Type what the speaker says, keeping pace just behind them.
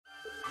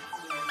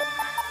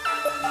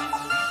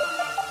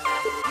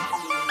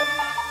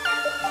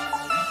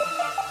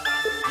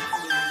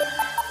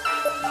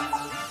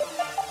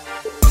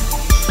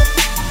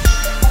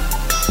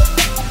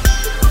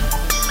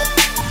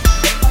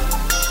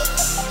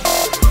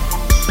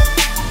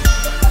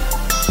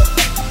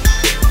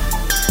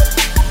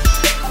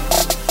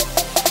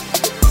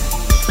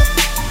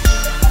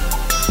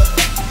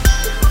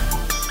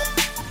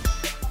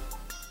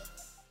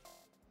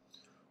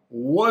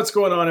What's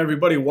going on,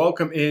 everybody?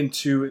 Welcome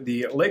into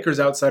the Lakers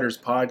Outsiders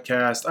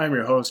podcast. I'm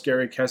your host,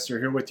 Gary Kester,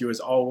 here with you as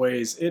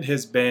always. It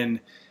has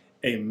been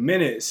a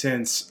minute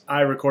since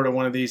I recorded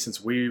one of these,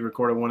 since we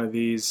recorded one of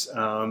these.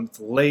 It's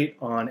late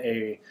on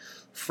a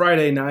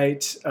Friday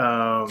night.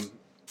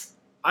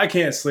 I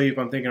can't sleep.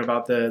 I'm thinking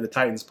about the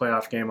Titans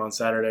playoff game on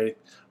Saturday.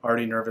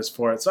 Already nervous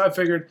for it. So I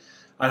figured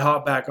I'd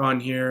hop back on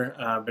here.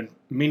 I've been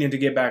meaning to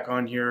get back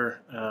on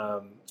here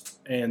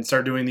and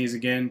start doing these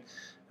again.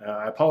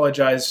 I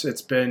apologize.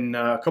 It's been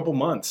a couple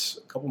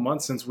months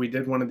since we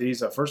did one of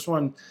these. First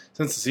one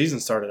since the season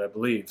started, I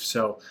believe.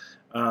 So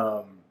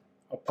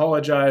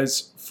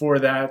apologize for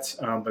that,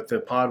 but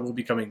the pod will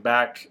be coming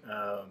back.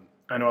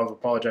 I know I've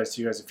apologized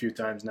to you guys a few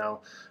times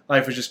now.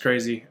 Life was just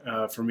crazy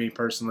for me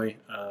personally.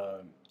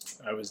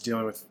 I was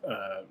dealing with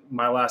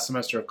my last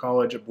semester of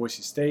college at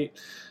Boise State,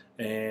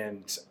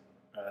 and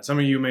some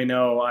of you may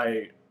know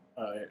I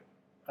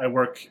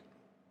work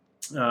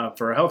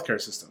for a healthcare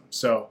system.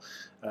 So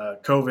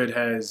COVID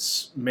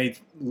has made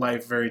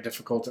life very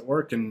difficult at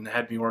work and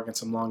had me working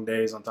some long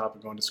days on top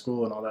of going to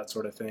school and all that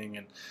sort of thing.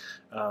 And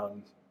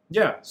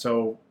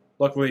so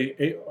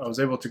luckily I was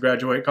able to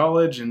graduate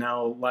college, and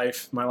now my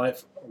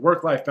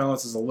work-life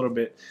balance is a little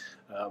bit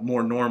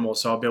more normal,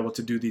 so I'll be able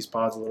to do these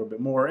pods a little bit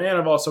more. And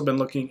I've also been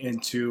looking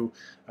into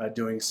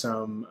doing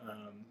some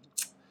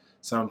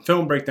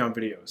film breakdown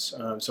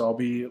videos. So I'll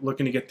be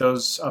looking to get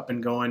those up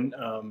and going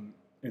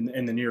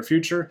in the near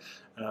future,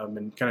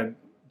 and kind of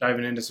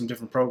diving into some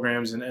different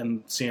programs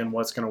and seeing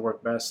what's going to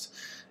work best,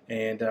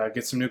 and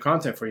get some new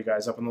content for you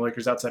guys up on the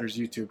Lakers Outsiders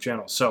YouTube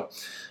channel. So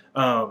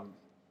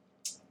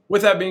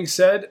with that being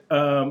said,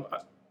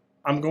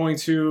 I'm going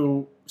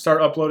to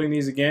start uploading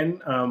these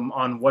again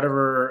on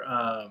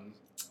whatever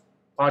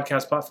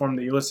podcast platform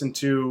that you listen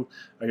to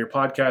your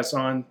podcasts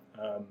on,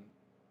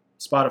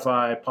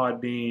 Spotify,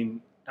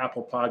 Podbean,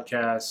 Apple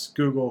Podcasts,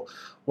 Google,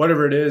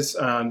 whatever it is.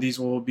 These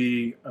will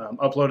be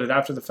uploaded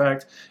after the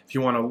fact. If you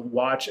want to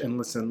watch and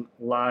listen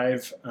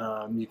live,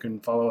 you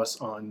can follow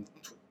us on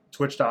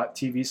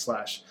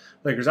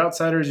twitch.tv/Lakers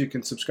Outsiders. You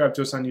can subscribe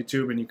to us on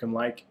YouTube, and you can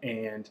like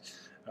and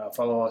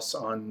follow us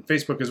on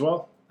Facebook as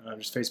well.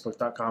 Just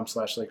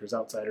facebook.com/Lakers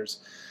Outsiders.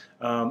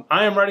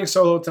 I am writing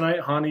solo tonight.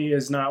 Hani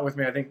is not with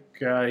me. I think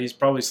he's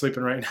probably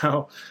sleeping right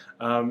now.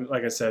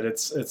 Like I said,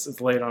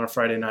 it's late on a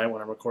Friday night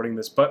when I'm recording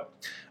this, but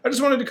I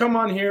just wanted to come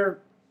on here.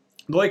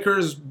 The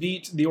Lakers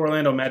beat the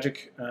Orlando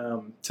Magic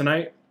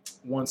tonight,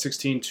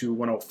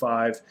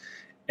 116-105,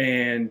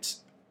 and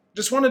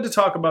just wanted to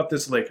talk about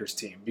this Lakers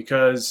team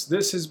because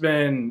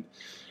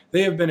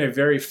they have been a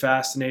very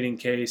fascinating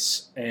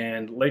case,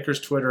 and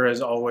Lakers Twitter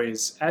is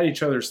always at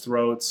each other's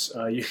throats.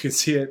 You can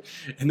see it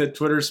in the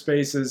Twitter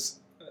spaces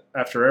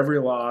after every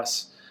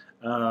loss,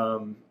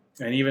 and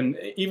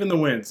even the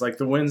wins. Like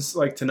the wins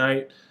like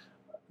tonight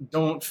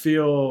don't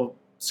feel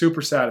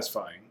super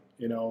satisfying.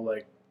 You know,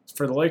 like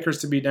for the Lakers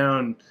to be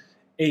down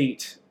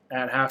 8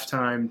 at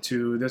halftime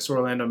to this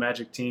Orlando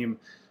Magic team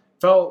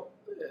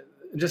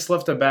just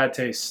left a bad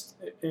taste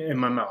in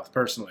my mouth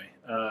personally.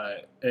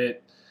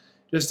 It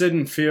just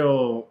didn't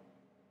feel.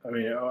 I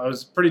mean, I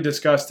was pretty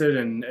disgusted,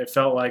 and it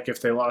felt like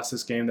if they lost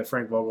this game, that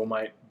Frank Vogel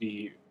might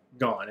be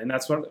gone. And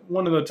that's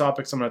one of the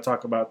topics I'm going to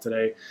talk about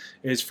today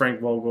is Frank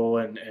Vogel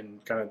and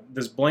kind of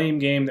this blame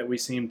game that we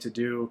seem to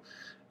do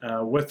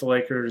with the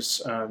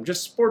Lakers,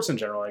 just sports in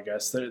general, I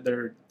guess.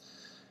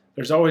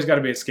 There's always got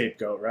to be a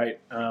scapegoat, right?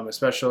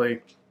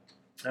 Especially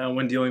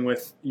when dealing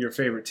with your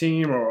favorite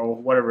team or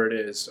whatever it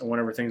is, or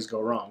whenever things go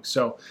wrong.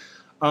 So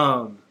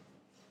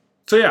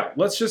yeah,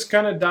 let's just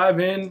kind of dive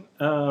in.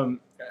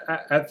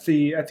 At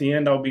the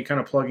end, I'll be kind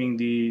of plugging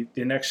the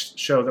next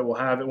show that we'll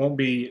have. It won't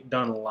be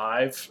done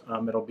live.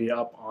 It'll be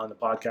up on the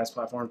podcast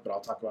platforms, but I'll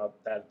talk about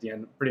that at the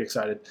end. Pretty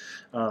excited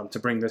to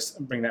bring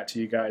that to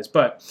you guys.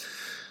 But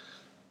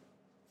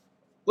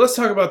let's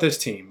talk about this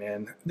team,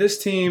 man.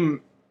 This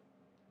team,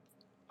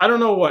 I don't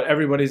know what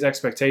everybody's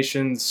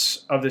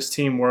expectations of this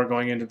team were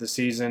going into the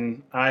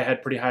season. I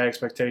had pretty high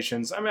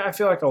expectations. I mean, I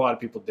feel like a lot of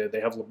people did.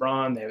 They have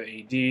LeBron, they have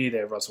AD, they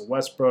have Russell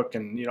Westbrook,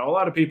 and a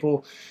lot of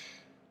people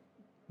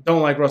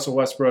don't like Russell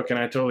Westbrook, and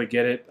I totally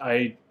get it.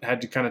 I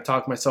had to kind of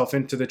talk myself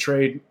into the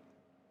trade,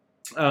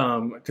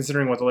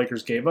 considering what the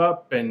Lakers gave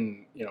up,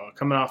 and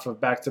coming off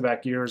of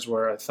back-to-back years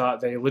where I thought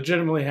they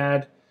legitimately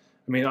had.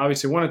 I mean,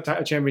 obviously won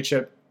a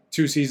championship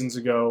 2 seasons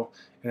ago,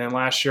 and then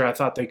last year I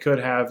thought they could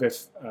have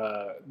if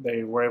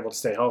they were able to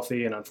stay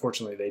healthy, and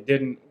unfortunately they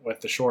didn't with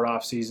the short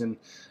off season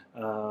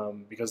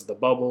because of the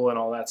bubble and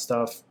all that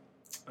stuff.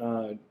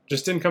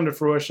 Just didn't come to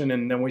fruition,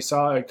 and then we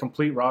saw a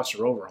complete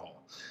roster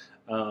overhaul.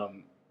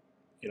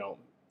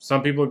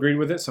 Some people agreed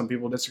with it, some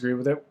people disagreed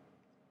with it.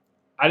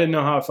 I didn't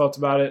know how I felt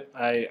about it.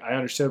 I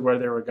understood where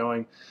they were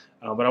going,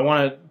 but I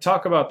want to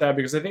talk about that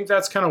because I think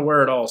that's kind of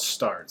where it all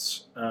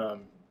starts.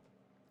 I'm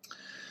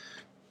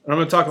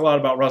going to talk a lot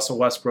about Russell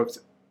Westbrook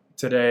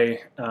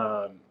today.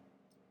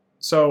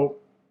 So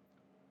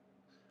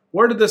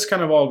where did this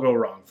kind of all go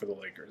wrong for the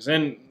Lakers?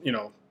 And,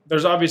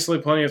 there's obviously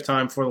plenty of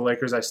time for the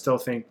Lakers, I still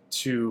think,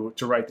 to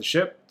right the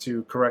ship,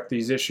 to correct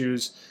these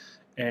issues.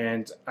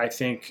 And I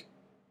think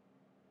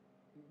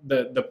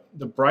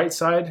the bright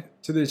side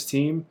to this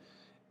team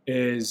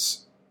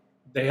is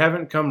they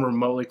haven't come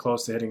remotely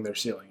close to hitting their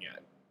ceiling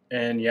yet,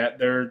 and yet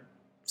they're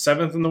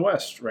seventh in the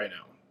West right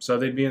now. So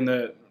they'd be in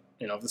the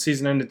if the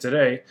season ended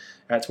today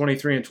at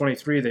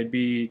 23-23, they'd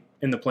be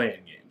in the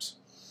play-in games.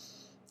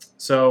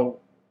 So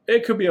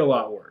it could be a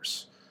lot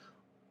worse,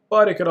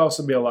 but it could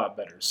also be a lot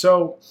better.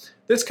 So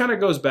this kind of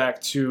goes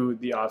back to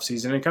the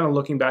offseason, and kind of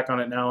looking back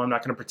on it now, I'm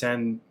not going to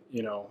pretend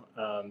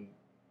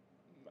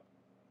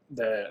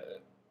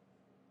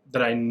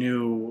that I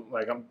knew,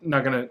 like, I'm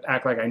not going to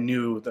act like I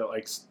knew that,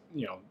 like,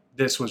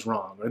 this was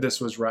wrong or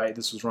this was right,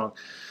 this was wrong.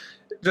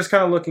 Just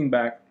kind of looking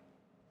back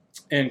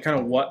and kind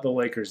of what the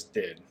Lakers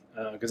did,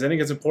 because I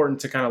think it's important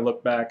to kind of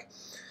look back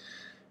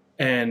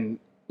and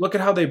look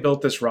at how they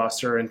built this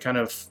roster and kind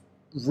of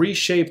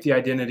reshape the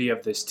identity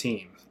of this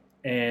team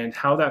and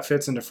how that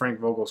fits into Frank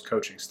Vogel's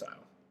coaching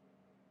style.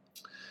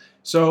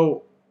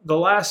 So the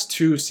last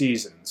two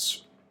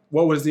seasons,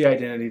 what was the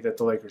identity that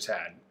the Lakers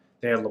had?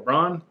 They had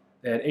LeBron,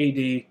 they had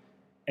AD,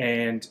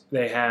 and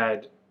they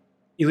had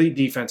elite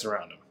defense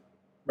around them,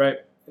 right?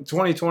 In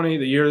 2020,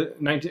 the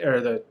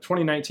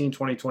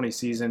 2019-2020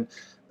 season,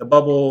 the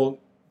bubble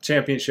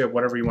championship,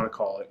 whatever you want to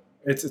call it,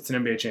 it's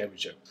an NBA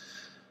championship.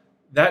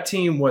 That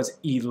team was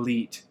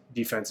elite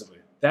defensively.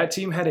 That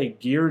team had a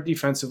gear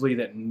defensively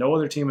that no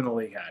other team in the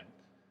league had.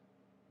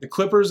 The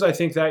Clippers, I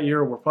think, that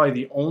year were probably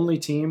the only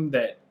team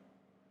that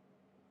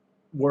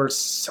were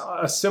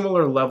a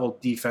similar level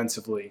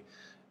defensively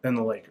than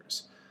the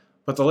Lakers.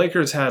 But the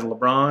Lakers had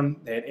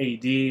LeBron, they had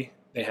AD,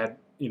 they had,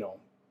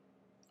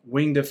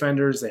 wing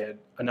defenders, they had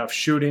enough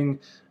shooting.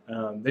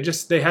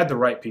 They had the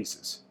right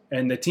pieces.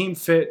 And the team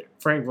fit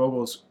Frank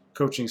Vogel's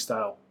coaching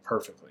style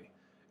perfectly.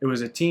 It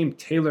was a team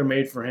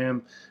tailor-made for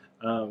him.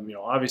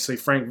 Obviously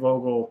Frank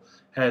Vogel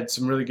had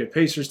some really good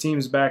Pacers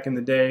teams back in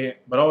the day,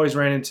 but always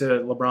ran into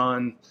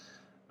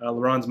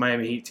LeBron's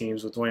Miami Heat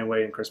teams with Dwayne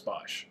Wade and Chris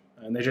Bosh.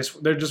 And they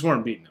just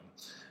weren't beating them.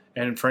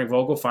 And Frank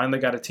Vogel finally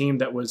got a team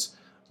that was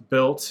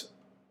built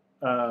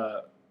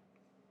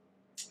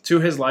to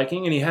his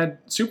liking, and he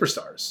had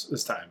superstars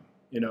this time.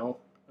 He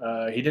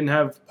didn't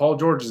have Paul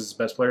George as his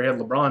best player. He had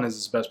LeBron as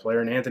his best player,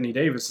 and Anthony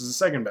Davis as the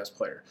second best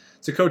player.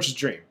 It's a coach's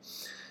dream.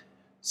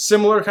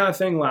 Similar kind of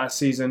thing last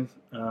season.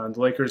 The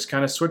Lakers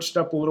kind of switched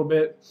up a little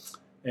bit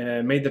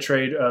and made the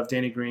trade of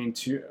Danny Green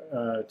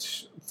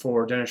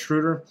for Dennis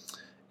Schroeder.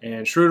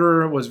 And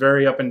Schroeder was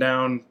very up and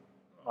down.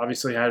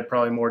 Obviously had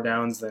probably more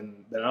downs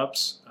than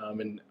ups,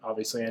 and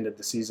obviously ended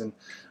the season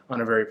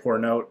on a very poor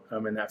note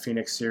in that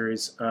Phoenix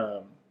series.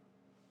 And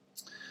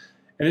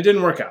it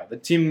didn't work out. The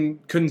team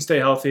couldn't stay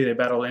healthy. They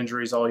battled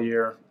injuries all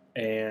year,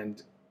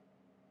 and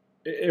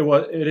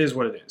it is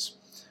what it is.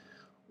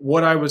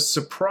 What I was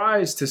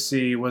surprised to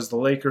see was the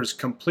Lakers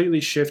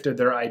completely shifted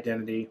their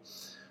identity.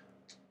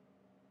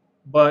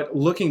 But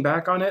looking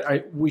back on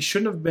it, we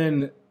shouldn't have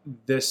been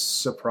this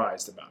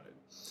surprised about it.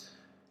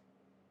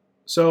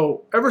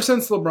 So ever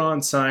since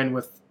LeBron signed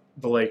with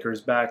the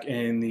Lakers back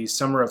in the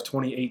summer of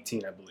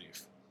 2018, I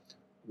believe,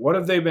 what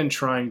have they been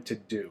trying to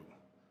do?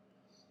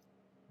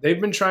 They've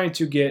been trying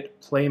to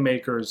get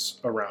playmakers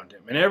around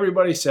him. And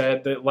everybody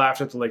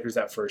laughed at the Lakers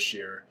that first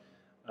year.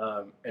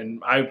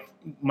 And I,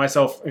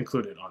 myself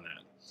included on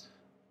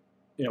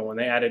that. When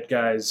they added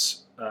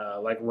guys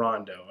like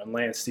Rondo and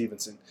Lance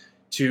Stevenson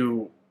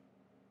to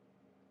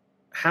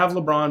have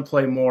LeBron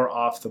play more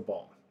off the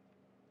ball.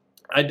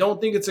 I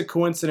don't think it's a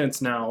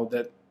coincidence now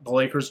that the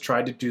Lakers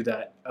tried to do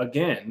that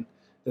again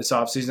this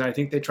offseason. I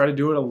think they tried to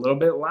do it a little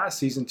bit last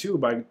season too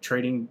by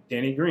trading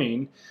Danny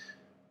Green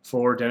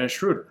for Dennis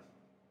Schroeder.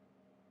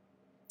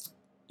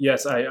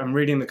 Yes, I'm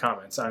reading the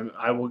comments.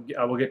 I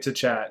will get to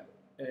chat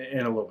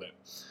in a little bit.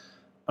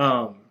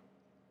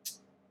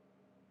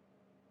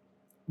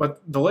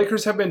 But the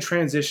Lakers have been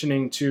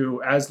transitioning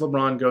to, as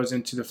LeBron goes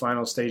into the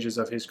final stages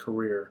of his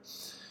career,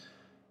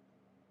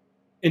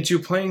 into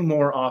playing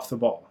more off the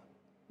ball.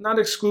 Not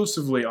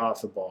exclusively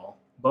off the ball,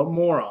 but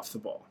more off the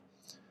ball.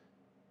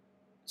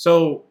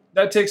 So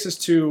that takes us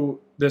to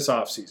this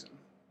offseason.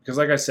 Because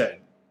like I said,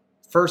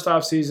 first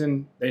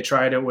offseason, they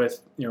tried it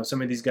with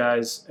some of these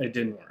guys. It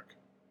didn't work.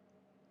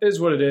 It is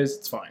what it is.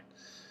 It's fine.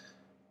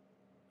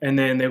 And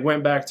then they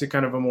went back to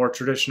kind of a more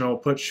traditional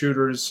put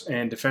shooters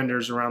and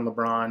defenders around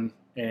LeBron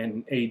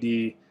and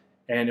AD,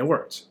 and it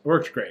worked. It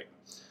worked great.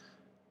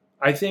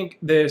 I think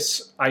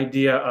this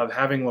idea of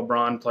having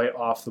LeBron play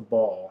off the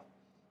ball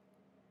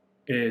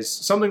is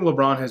something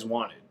LeBron has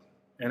wanted.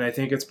 And I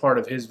think it's part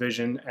of his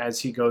vision as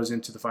he goes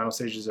into the final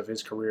stages of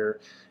his career.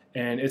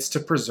 And it's to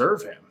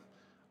preserve him.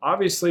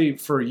 Obviously,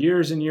 for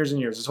years and years and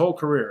years, his whole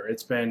career,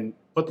 it's been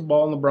put the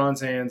ball in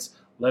LeBron's hands,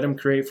 let him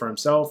create for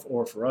himself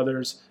or for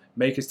others,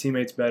 make his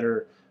teammates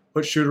better,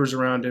 put shooters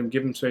around him,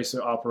 give him space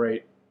to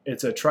operate.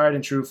 It's a tried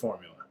and true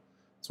formula.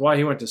 It's why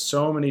he went to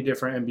so many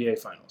different NBA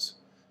finals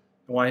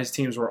and why his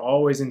teams were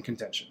always in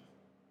contention.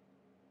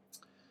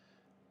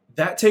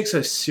 That takes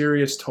a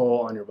serious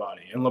toll on your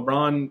body, and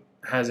LeBron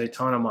has a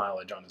ton of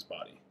mileage on his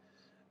body.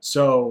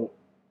 So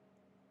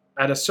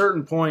at a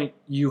certain point,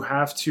 you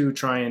have to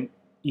try and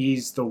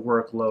ease the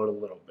workload a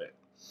little bit.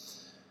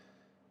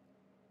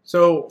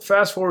 So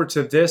fast forward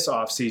to this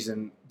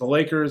offseason, the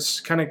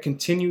Lakers kind of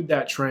continued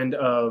that trend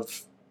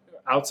of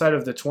outside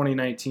of the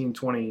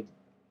 2019-2020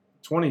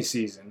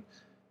 season,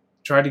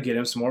 tried to get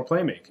him some more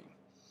playmaking.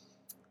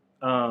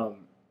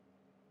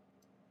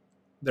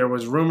 There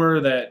was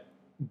rumor that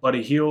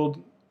Buddy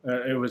Hield,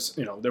 it was,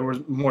 there was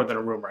more than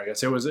a rumor, I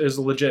guess. It was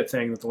a legit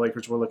thing that the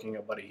Lakers were looking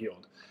at Buddy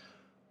Hield.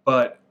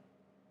 But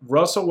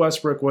Russell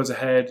Westbrook was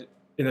ahead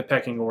in the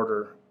pecking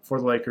order for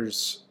the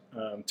Lakers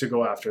to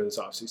go after this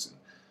offseason.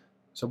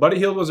 So Buddy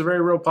Hield was a very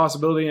real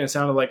possibility, and it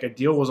sounded like a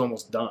deal was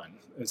almost done.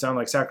 It sounded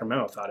like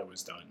Sacramento thought it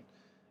was done.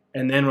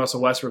 And then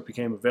Russell Westbrook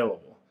became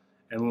available.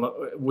 And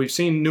we've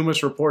seen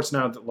numerous reports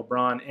now that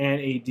LeBron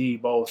and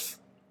AD both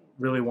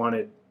really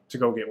wanted to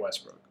go get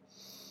Westbrook.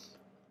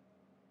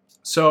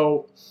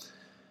 So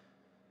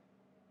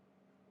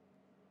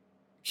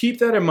keep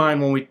that in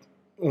mind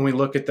when we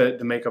look at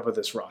the makeup of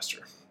this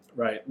roster,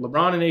 right?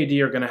 LeBron and AD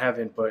are going to have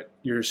input.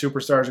 Your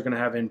superstars are going to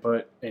have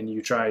input, and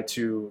you try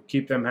to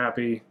keep them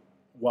happy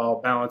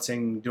while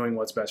balancing doing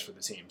what's best for the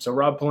team. So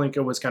Rob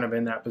Pelinka was kind of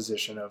in that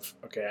position of,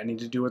 okay, I need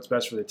to do what's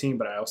best for the team,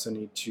 but I also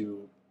need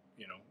to,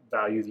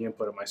 value the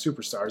input of my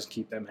superstars and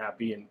keep them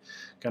happy and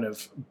kind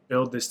of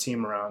build this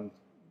team around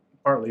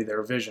partly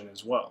their vision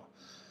as well.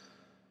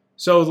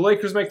 So the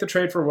Lakers make the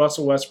trade for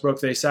Russell Westbrook.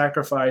 They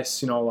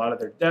sacrifice, a lot of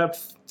their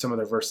depth, some of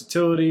their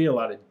versatility, a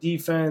lot of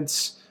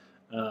defense,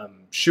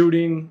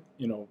 shooting.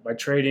 By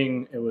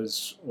trading, it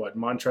was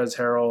Montrezl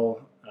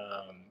Harrell,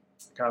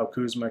 Kyle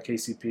Kuzma,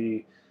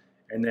 KCP,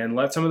 and then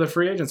let some of the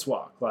free agents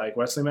walk, like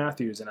Wesley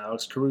Matthews and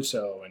Alex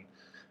Caruso.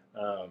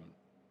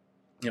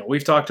 And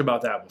we've talked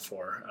about that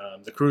before.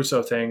 The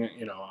Caruso thing,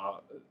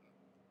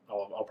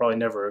 I'll probably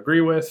never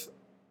agree with.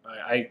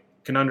 I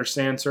can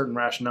understand certain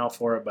rationale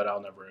for it, but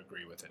I'll never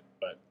agree with it.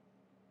 But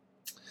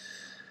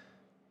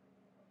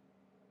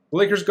the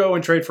Lakers go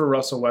and trade for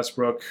Russell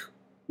Westbrook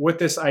with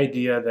this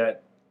idea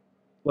that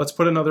let's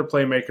put another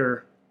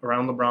playmaker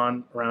around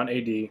LeBron, around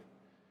AD.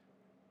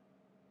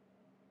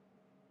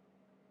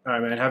 All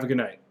right, man, have a good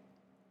night.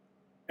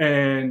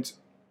 And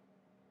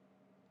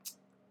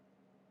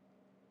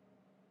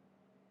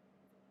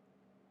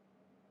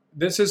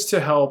this is to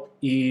help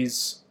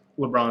ease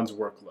LeBron's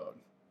workload,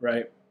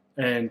 right?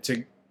 And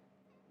to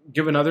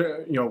give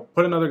another,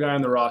 put another guy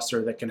on the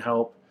roster that can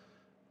help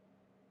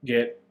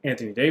get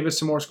Anthony Davis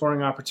some more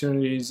scoring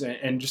opportunities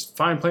and just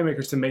find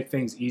playmakers to make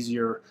things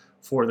easier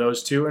for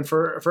those two and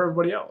for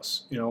everybody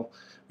else,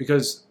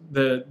 because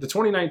the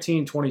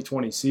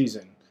 2019-2020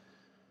 season,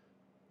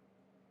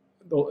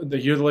 the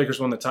year the Lakers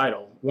won the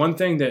title, one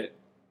thing that,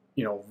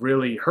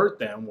 really hurt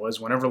them was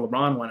whenever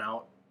LeBron went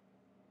out,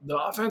 the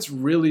offense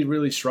really,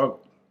 really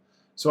struggled.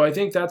 So I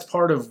think that's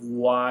part of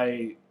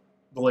why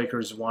the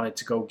Lakers wanted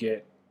to go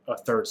get a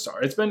third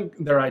star. It's been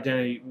their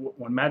identity.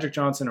 When Magic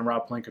Johnson and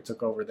Rob Pelinka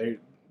took over, they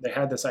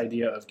had this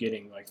idea of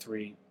getting like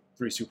three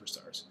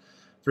superstars,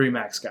 three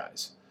max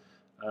guys.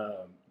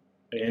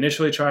 They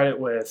initially tried it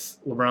with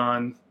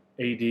LeBron,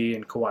 AD,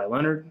 and Kawhi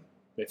Leonard.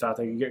 They thought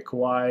they could get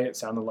Kawhi. It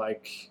sounded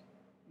like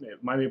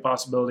it might be a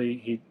possibility.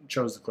 He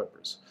chose the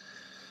Clippers.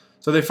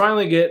 So they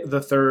finally get the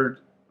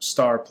third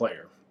star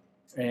player.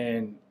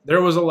 And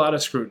there was a lot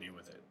of scrutiny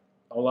with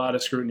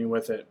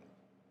it.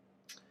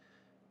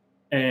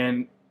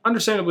 And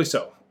understandably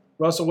so.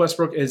 Russell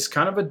Westbrook is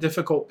kind of a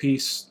difficult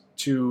piece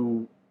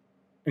to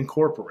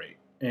incorporate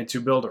and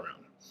to build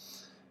around.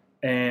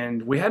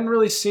 And we hadn't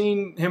really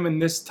seen him in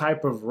this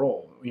type of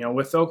role.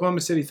 With the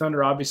Oklahoma City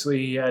Thunder,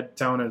 obviously he had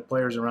talented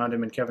players around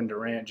him, and Kevin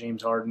Durant,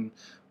 James Harden.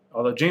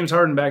 Although James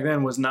Harden back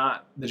then was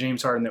not the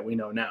James Harden that we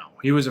know now.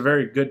 He was a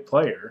very good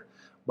player,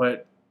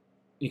 but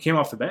he came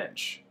off the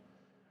bench.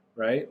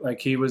 Right? Like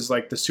he was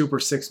like the super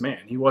six man.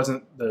 He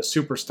wasn't the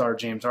superstar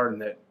James Harden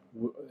that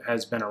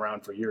has been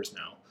around for years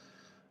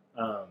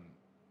now.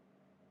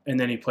 And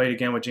then he played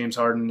again with James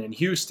Harden in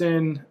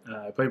Houston.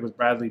 He played with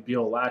Bradley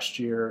Beal last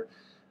year.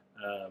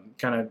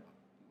 Kind of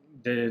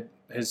did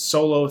his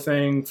solo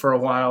thing for a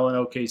while in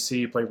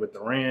OKC. Played with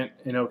Durant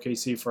in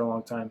OKC for a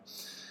long time.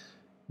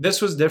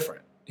 This was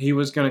different. He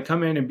was going to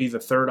come in and be the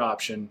third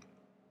option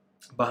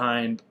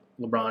behind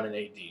LeBron and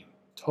AD.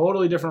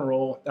 Totally different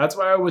role. That's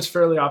why I was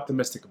fairly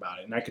optimistic about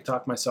it, and I could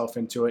talk myself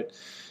into it,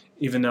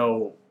 even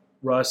though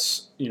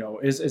Russ,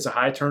 is a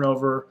high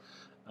turnover,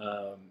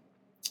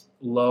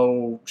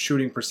 low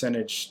shooting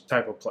percentage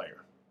type of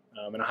player,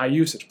 and a high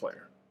usage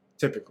player,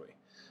 typically.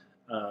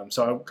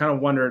 So I kind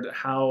of wondered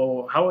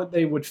how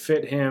they would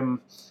fit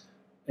him,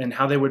 and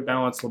how they would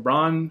balance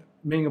LeBron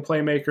being a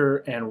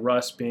playmaker and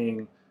Russ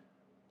being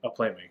a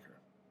playmaker,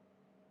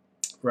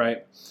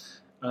 right?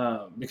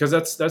 Because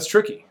that's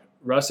tricky.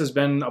 Russ has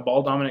been a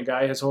ball-dominant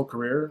guy his whole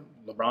career.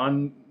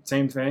 LeBron,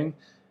 same thing.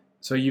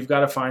 So you've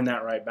got to find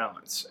that right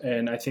balance.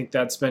 And I think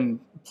that's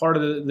been part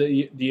of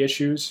the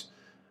issues.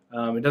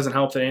 It doesn't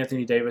help that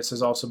Anthony Davis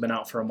has also been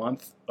out for a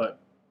month. But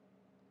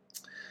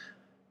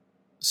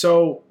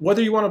so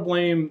whether you want to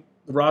blame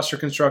the roster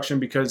construction,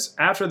 because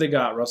after they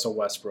got Russell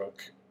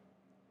Westbrook,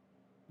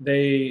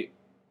 they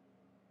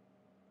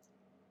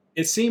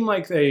it seemed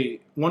like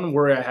one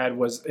worry I had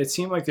was it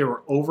seemed like they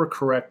were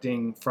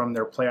overcorrecting from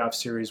their playoff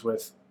series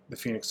with the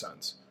Phoenix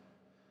Suns,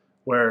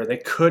 where they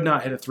could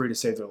not hit a three to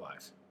save their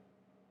life.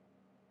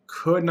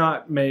 Could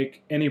not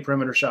make any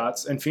perimeter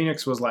shots, and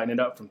Phoenix was lighting it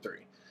up from three.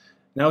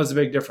 And that was the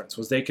big difference,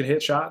 was they could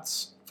hit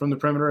shots from the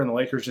perimeter, and the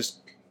Lakers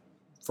just,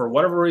 for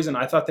whatever reason,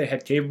 I thought they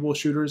had capable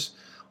shooters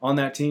on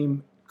that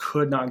team,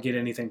 could not get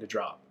anything to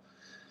drop.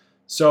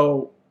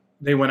 So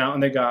they went out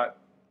and they got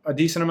a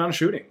decent amount of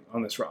shooting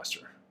on this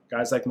roster.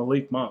 Guys like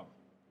Malik Monk,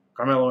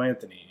 Carmelo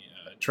Anthony,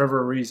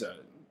 Trevor Ariza,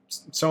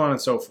 so on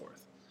and so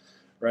forth,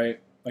 right?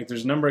 Like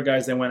there's a number of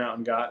guys they went out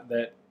and got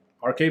that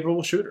are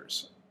capable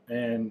shooters.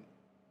 And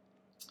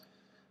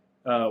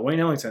Wayne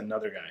Ellington,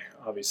 another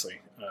guy, obviously,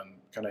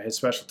 kind of his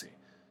specialty.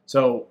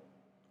 So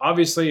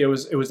obviously it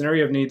was an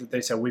area of need that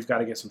they said, we've got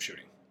to get some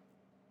shooting.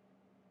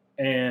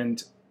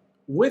 And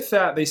with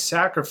that, they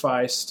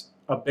sacrificed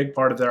a big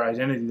part of their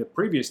identity the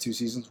previous two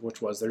seasons,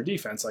 which was their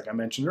defense, like I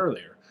mentioned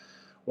earlier,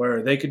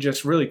 where they could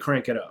just really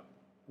crank it up.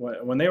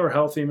 When they were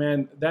healthy,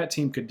 man, that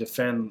team could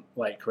defend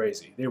like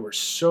crazy. They were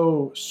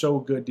so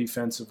good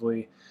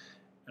defensively.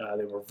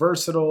 They were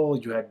versatile.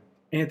 You had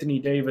Anthony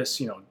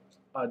Davis,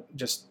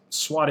 just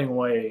swatting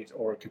away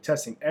or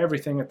contesting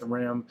everything at the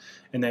rim.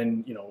 And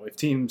then, if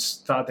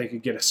teams thought they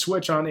could get a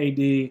switch on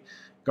AD,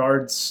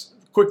 guards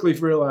quickly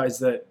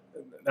realized that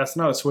that's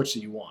not a switch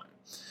that you want.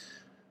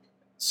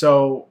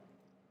 So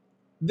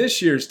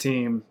this year's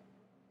team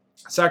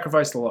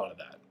sacrificed a lot of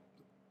that.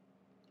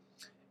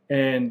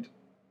 And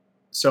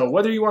so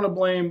whether you want to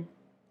blame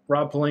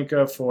Rob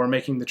Pelinka for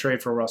making the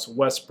trade for Russell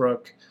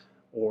Westbrook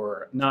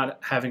or not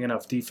having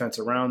enough defense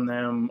around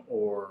them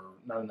or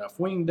not enough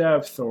wing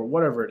depth or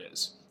whatever it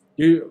is,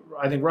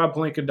 I think Rob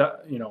Pelinka,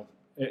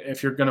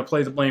 if you're going to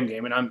play the blame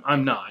game, and I'm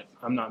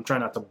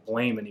trying not to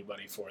blame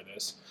anybody for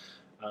this,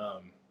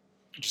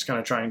 just kind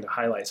of trying to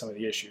highlight some of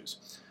the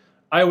issues.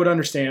 I would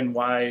understand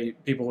why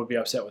people would be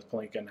upset with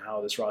Pelinka and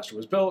how this roster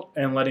was built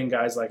and letting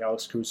guys like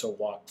Alex Caruso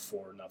walk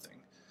for nothing.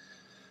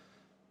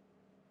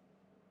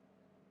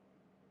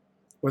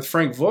 With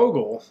Frank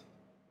Vogel,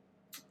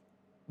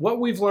 what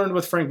we've learned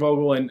with Frank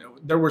Vogel, and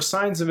there were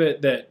signs of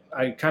it that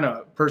I kind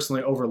of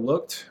personally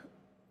overlooked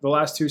the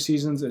last two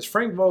seasons, is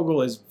Frank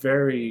Vogel has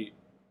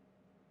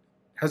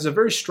a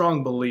very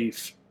strong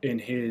belief in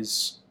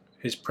his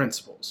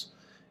principles,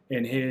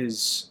 in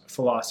his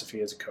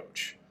philosophy as a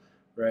coach,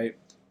 right?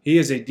 He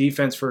is a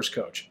defense-first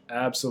coach,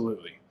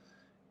 absolutely.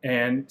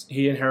 And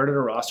he inherited a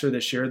roster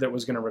this year that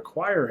was going to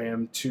require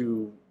him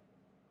to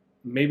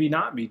maybe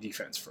not be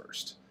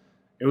defense-first.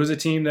 It was a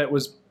team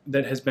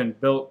that has been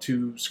built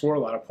to score a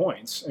lot of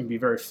points and be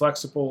very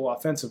flexible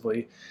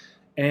offensively.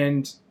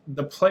 And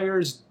the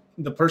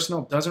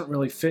personnel doesn't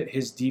really fit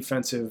his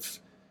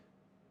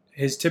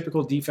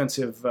typical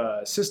defensive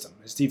system,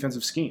 his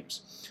defensive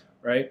schemes,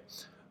 right?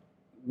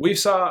 We've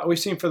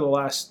seen for the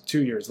last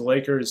 2 years, the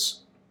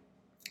Lakers,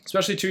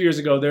 especially 2 years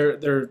ago,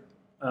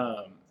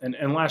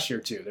 and last year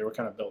too, they were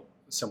kind of built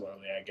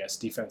similarly, I guess,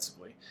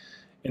 defensively,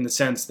 in the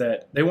sense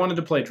that they wanted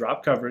to play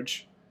drop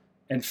coverage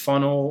and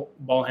funnel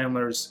ball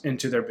handlers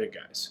into their big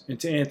guys,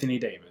 into Anthony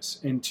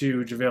Davis,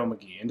 into JaVale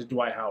McGee, into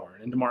Dwight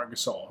Howard, into Marc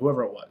Gasol,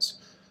 whoever it was.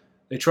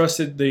 They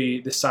trusted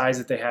the size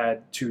that they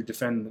had to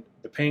defend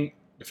the paint,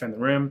 defend the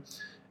rim,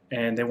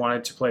 and they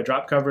wanted to play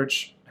drop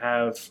coverage,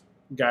 have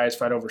guys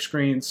fight over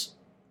screens,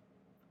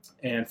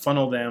 and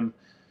funnel them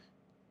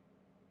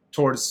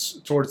towards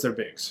their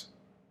bigs.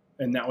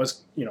 And that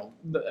was,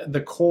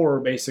 the core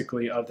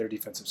basically of their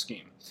defensive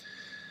scheme.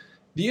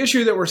 The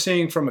issue that we're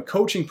seeing from a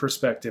coaching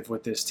perspective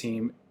with this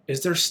team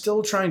is they're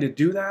still trying to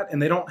do that,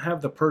 and they don't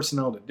have the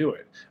personnel to do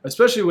it,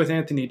 especially with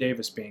Anthony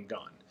Davis being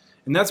gone.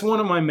 And that's one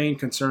of my main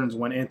concerns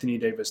when Anthony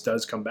Davis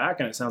does come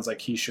back, and it sounds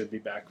like he should be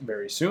back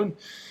very soon,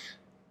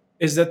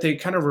 is that they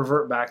kind of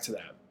revert back to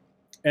that.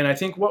 And I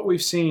think what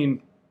we've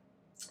seen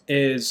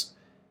is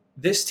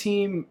this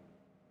team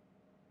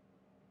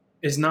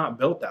is not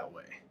built that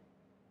way.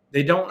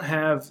 They don't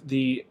have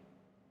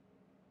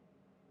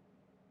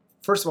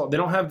first of all, they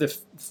don't have the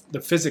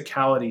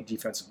physicality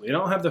defensively. They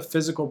don't have the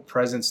physical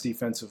presence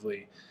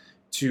defensively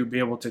to be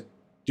able to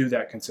do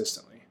that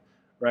consistently,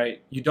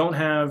 right? You don't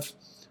have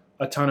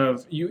a ton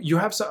of – you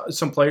have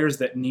some players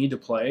that need to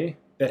play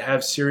that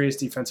have serious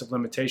defensive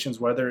limitations,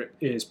 whether it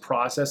is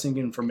processing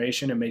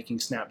information and making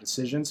snap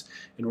decisions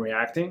and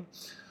reacting,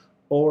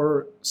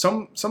 or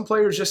some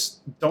players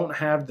just don't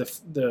have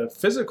the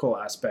physical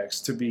aspects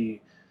to be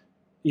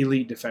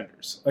elite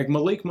defenders. Like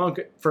Malik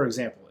Monk, for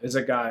example, is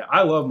a guy –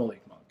 I love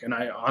Malik Monk, and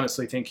I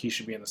honestly think he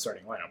should be in the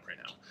starting lineup right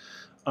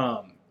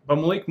now. But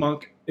Malik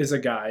Monk is a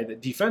guy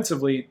that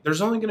defensively,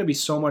 there's only going to be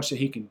so much that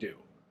he can do.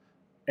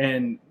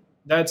 And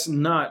that's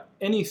not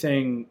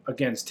anything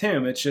against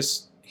him. It's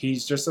just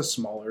he's just a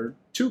smaller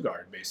two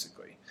guard,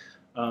 basically.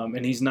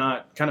 And he's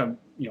not kind of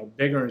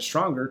bigger and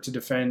stronger to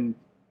defend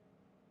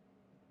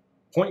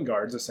point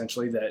guards,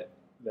 essentially, that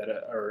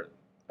are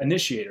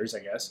initiators, I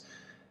guess,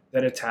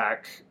 that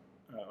attack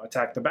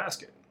the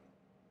basket.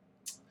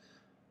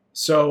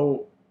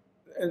 So,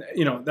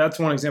 that's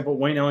one example.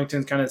 Wayne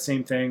Ellington's kind of the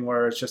same thing,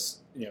 where it's just,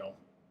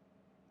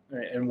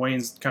 and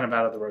Wayne's kind of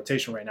out of the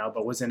rotation right now,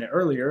 but was in it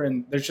earlier.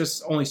 And there's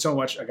just only so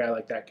much a guy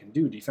like that can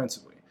do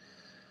defensively.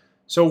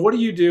 So what do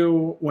you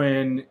do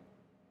when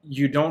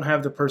you don't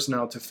have the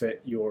personnel to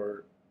fit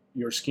your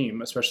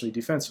scheme, especially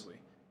defensively?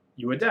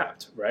 You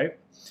adapt, right?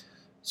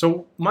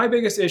 So my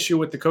biggest issue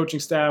with the coaching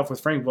staff, with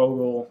Frank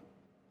Vogel,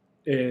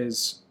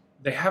 is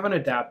they haven't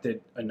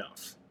adapted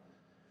enough.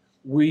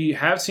 We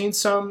have seen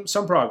some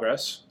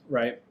progress,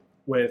 right?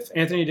 With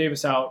Anthony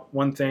Davis out,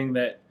 one thing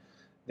that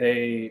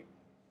they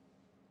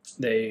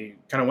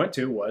kind of went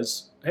to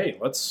was, hey,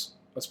 let's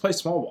play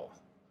small ball.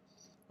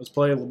 Let's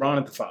play LeBron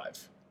at the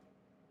 5,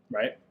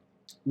 right?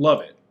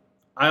 Love it.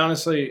 I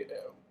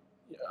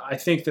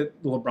think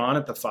that LeBron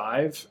at the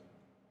 5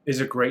 is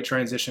a great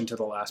transition to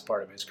the last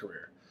part of his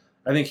career.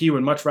 I think he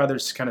would much rather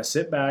kind of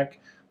sit back,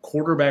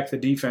 quarterback the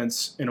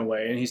defense in a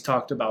way, and he's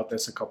talked about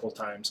this a couple of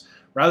times,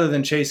 rather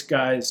than chase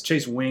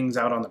wings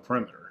out on the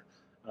perimeter,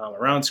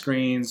 around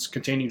screens,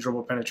 containing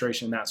dribble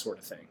penetration, that sort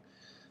of thing.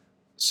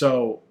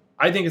 So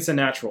I think it's a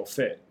natural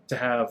fit to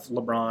have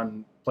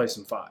LeBron play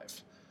some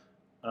 5,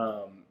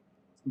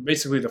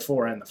 basically the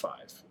 4 and the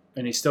 5.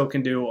 And he still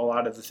can do a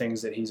lot of the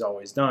things that he's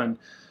always done.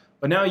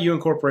 But now you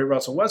incorporate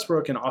Russell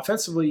Westbrook, and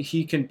offensively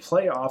he can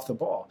play off the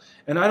ball.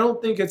 And I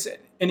don't think it's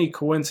any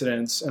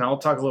coincidence, and I'll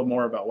talk a little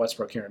more about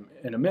Westbrook here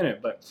in a minute,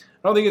 but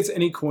I don't think it's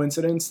any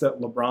coincidence that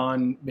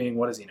LeBron, being,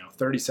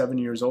 37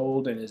 years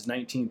old in his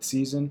 19th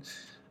season,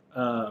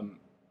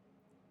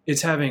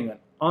 is having an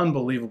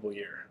unbelievable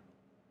year.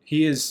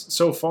 He is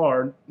so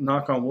far,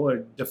 knock on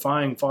wood,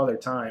 defying Father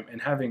Time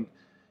and having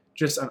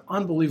just an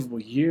unbelievable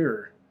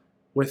year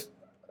with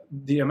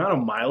the amount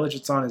of mileage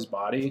that's on his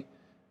body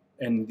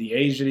and the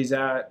age that he's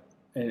at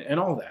and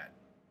all that.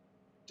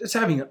 Just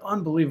having an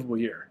unbelievable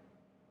year.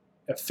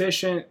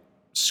 Efficient,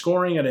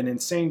 scoring at an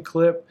insane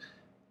clip.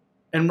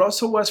 And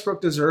Russell Westbrook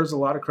deserves a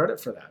lot of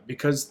credit for that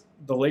because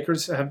the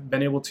Lakers have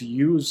been able to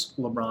use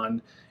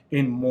LeBron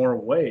in more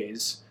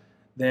ways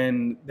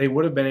than they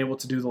would have been able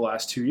to do the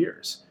last 2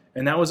 years.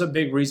 And that was a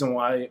big reason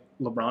why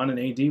LeBron and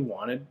AD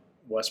wanted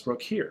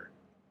Westbrook here.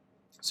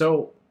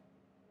 So,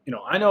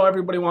 I know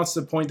everybody wants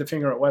to point the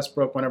finger at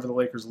Westbrook whenever the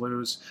Lakers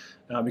lose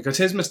because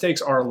his mistakes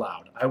are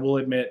loud. I will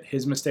admit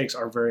his mistakes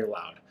are very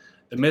loud.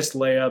 The missed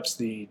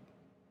layups,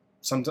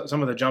 some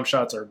of the jump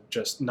shots are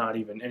just not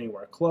even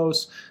anywhere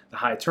close. The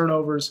high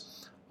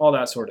turnovers, all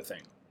that sort of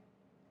thing.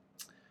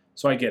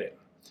 So I get it.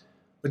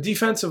 But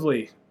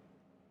defensively,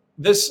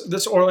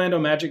 this Orlando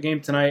Magic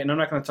game tonight, and I'm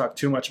not going to talk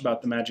too much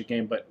about the Magic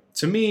game, but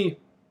to me,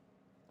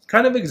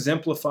 kind of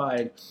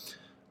exemplified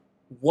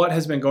what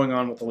has been going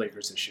on with the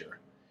Lakers this year.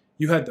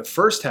 You had the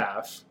first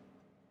half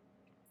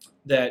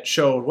that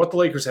showed what the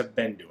Lakers have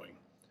been doing.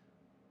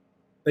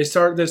 They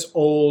started this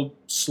old,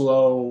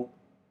 slow,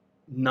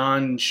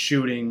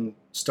 non-shooting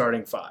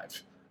starting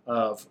 5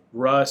 of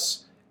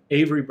Russ,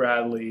 Avery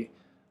Bradley,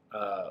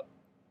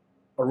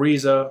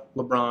 Ariza,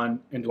 LeBron,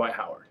 and Dwight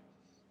Howard.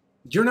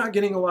 You're not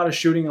getting a lot of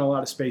shooting and a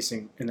lot of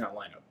spacing in that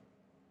lineup.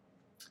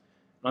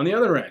 On the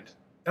other end,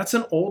 that's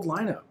an old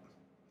lineup.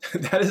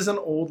 That is an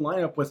old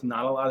lineup with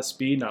not a lot of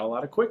speed, not a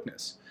lot of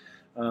quickness.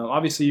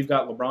 Obviously, you've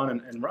got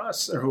LeBron and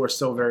Russ, who are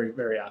still very,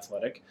 very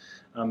athletic.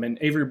 And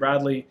Avery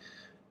Bradley,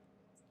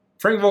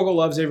 Frank Vogel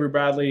loves Avery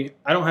Bradley.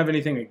 I don't have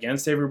anything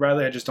against Avery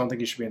Bradley. I just don't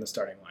think he should be in the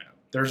starting lineup.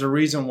 There's a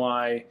reason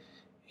why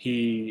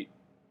he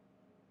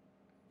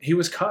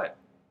was cut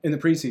in the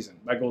preseason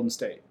by Golden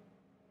State.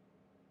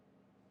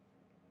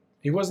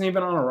 He wasn't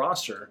even on a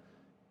roster,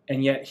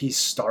 and yet he's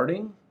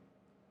starting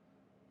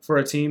for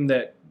a team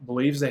that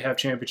believes they have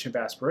championship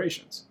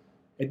aspirations.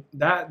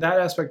 That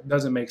aspect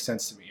doesn't make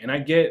sense to me. And I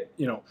get,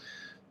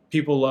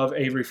 people love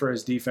Avery for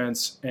his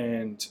defense.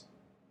 And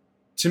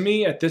to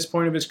me, at this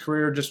point of his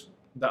career, just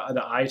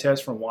the eye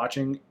test from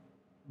watching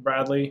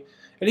Bradley,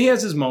 and he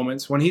has his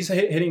moments. When he's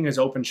hitting his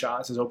open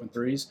shots, his open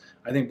threes,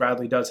 I think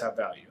Bradley does have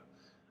value.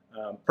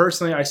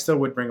 Personally, I still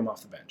would bring him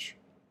off the bench.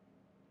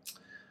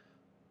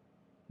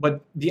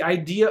 But the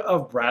idea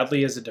of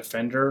Bradley as a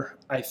defender,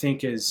 I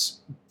think, is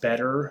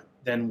better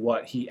than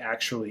what he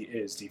actually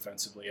is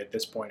defensively at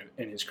this point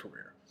in his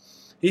career.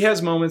 He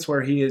has moments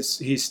where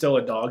he's still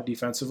a dog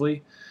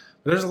defensively,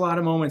 but there's a lot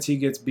of moments he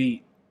gets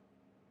beat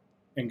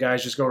and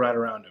guys just go right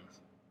around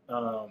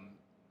him.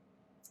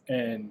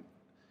 And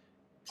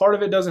part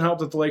of it doesn't help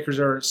that the Lakers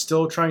are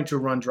still trying to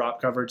run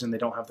drop coverage and they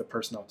don't have the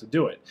personnel to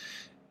do it,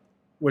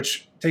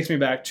 which takes me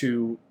back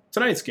to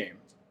tonight's game.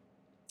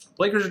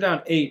 Lakers are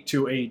down 8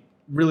 to a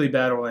really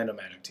bad Orlando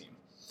Magic team.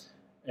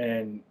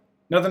 And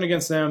nothing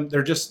against them.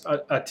 They're just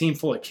a team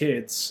full of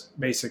kids,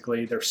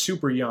 basically. They're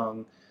super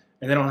young,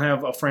 and they don't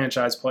have a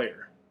franchise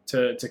player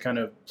to kind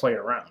of play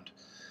around.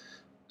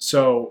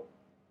 So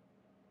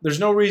there's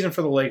no reason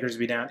for the Lakers to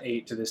be down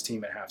 8 to this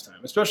team at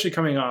halftime, especially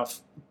coming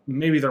off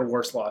maybe their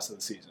worst loss of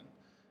the season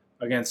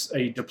against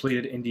a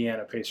depleted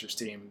Indiana Pacers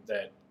team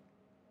that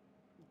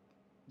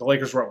the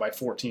Lakers were up by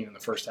 14 in the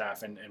first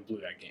half and blew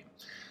that game,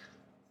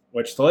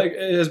 which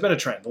it has been a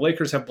trend. The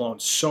Lakers have blown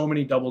so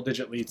many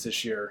double-digit leads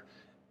this year,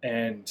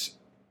 and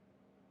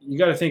you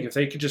got to think if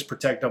they could just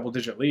protect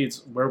double-digit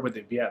leads, where would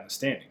they be at in the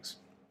standings?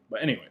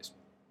 But anyways,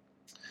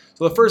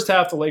 So the first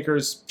half, the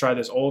Lakers try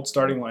this old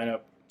starting lineup,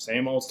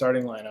 same old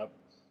starting lineup,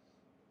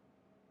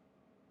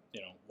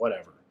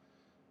 whatever.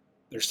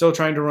 They're still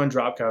trying to run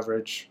drop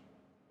coverage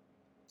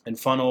and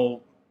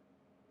funnel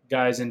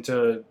guys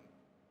into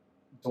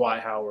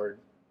Dwight Howard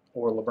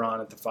or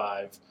LeBron at the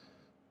 5,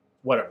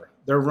 whatever.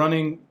 They're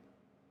running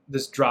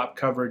this drop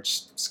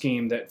coverage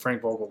scheme that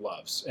Frank Vogel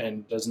loves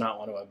and does not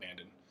want to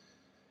abandon.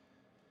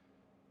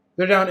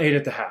 They're down 8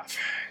 at the half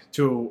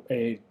to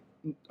a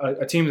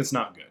team that's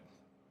not good.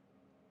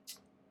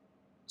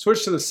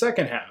 Switch to the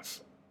second half.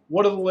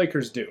 What do the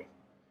Lakers do?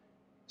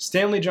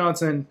 Stanley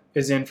Johnson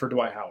is in for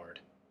Dwight Howard.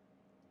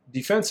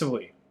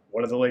 Defensively,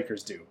 what do the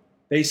Lakers do?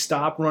 They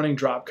stop running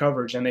drop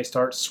coverage and they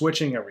start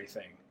switching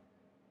everything.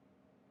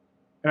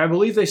 And I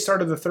believe they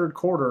started the third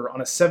quarter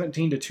on a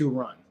 17-2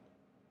 run.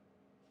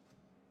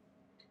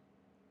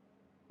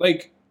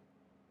 Like,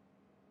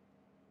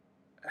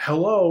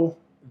 hello,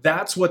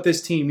 that's what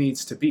this team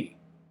needs to be.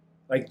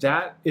 Like,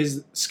 that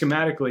is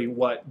schematically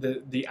what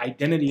the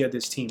identity of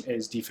this team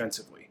is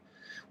defensively.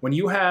 When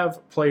you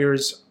have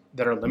players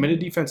that are limited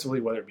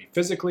defensively, whether it be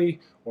physically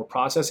or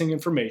processing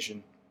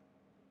information,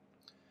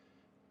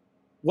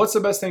 what's the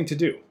best thing to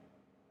do?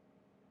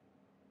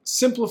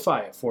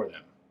 Simplify it for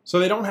them so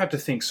they don't have to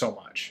think so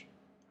much,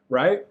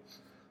 right?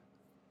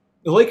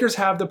 The Lakers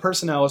have the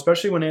personnel,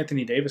 especially when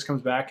Anthony Davis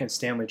comes back and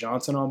Stanley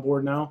Johnson on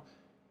board now,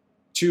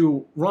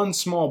 to run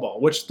small ball,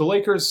 which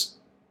the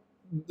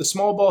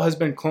small ball has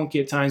been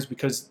clunky at times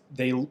because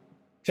they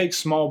take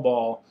small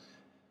ball.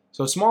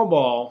 So small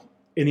ball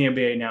in the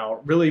NBA now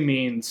really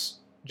means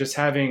just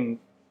having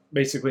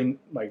basically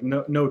like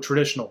no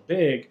traditional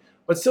big,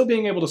 but still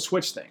being able to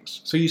switch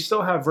things. So you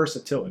still have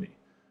versatility,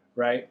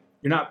 right?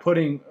 You're not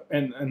putting,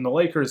 and the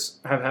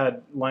Lakers have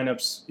had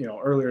lineups,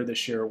 earlier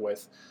this year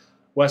with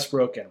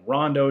Westbrook and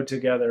Rondo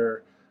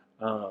together,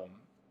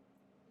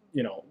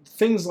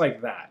 things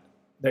like that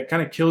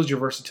kind of kills your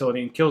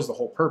versatility and kills the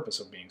whole purpose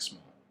of being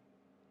small.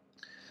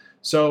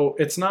 So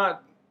it's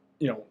not,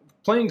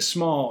 playing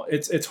small,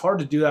 it's hard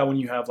to do that when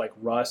you have like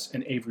Russ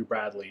and Avery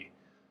Bradley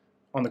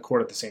on the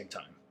court at the same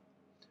time.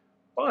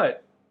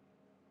 But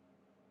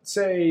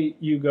say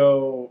you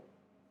go,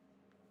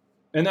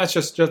 and that's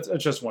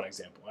just one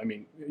example. I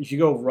mean, if you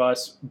go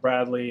Russ,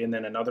 Bradley, and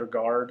then another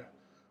guard,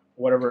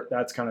 whatever,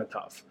 that's kind of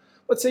tough.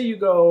 Let's say you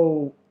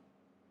go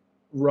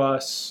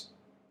Russ,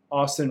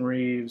 Austin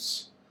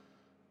Reeves,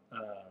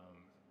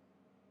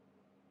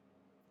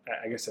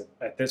 I guess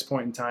at this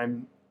point in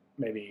time,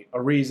 maybe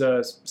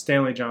Ariza,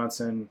 Stanley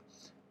Johnson,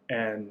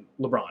 and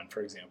LeBron,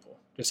 for example,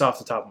 just off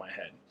the top of my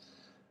head.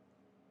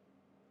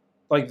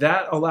 Like,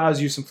 that allows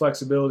you some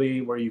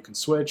flexibility where you can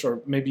switch or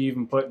maybe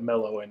even put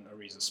Melo in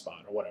Ariza's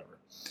spot or whatever.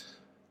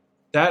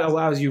 That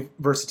allows you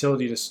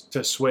versatility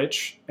to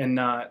switch and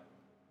not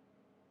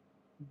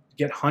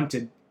get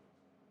hunted,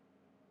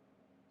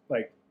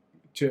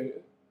 to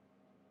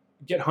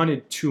get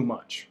hunted too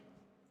much,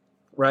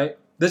 right?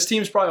 This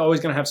team's probably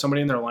always going to have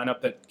somebody in their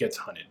lineup that gets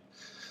hunted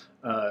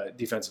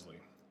defensively.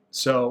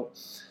 So,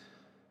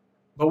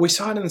 but we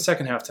saw it in the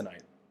second half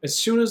tonight. As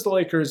soon as the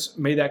Lakers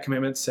made that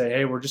commitment, say,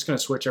 hey, we're just going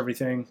to switch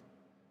everything.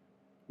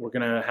 We're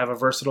going to have a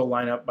versatile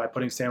lineup by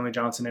putting Stanley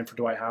Johnson in for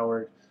Dwight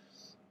Howard.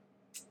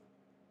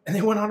 And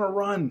they went on a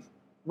run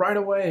right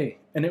away.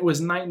 And it was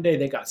night and day.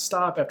 They got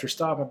stop after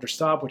stop after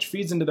stop, which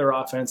feeds into their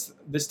offense.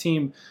 This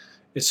team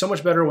is so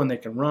much better when they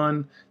can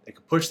run. They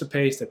can push the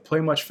pace. They play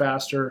much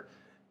faster.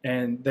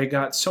 And they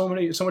got so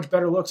much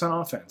better looks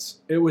on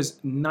offense. It was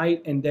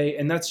night and day.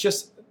 And that's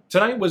just,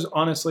 tonight was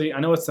honestly, I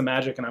know it's the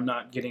Magic and I'm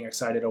not getting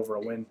excited over a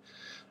win,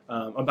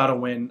 about a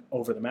win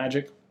over the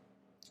Magic.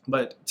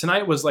 But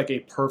tonight was like a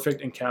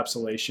perfect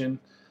encapsulation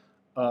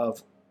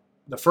of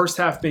the first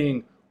half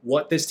being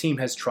what this team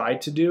has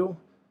tried to do,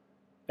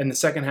 and the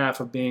second half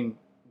of being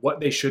what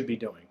they should be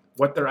doing,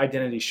 what their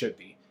identity should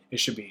be. It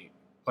should be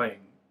playing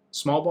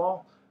small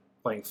ball,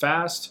 playing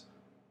fast,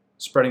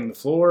 spreading the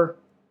floor,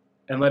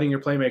 and letting your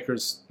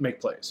playmakers make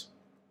plays.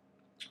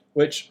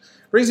 Which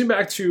brings me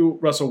back to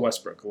Russell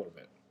Westbrook a little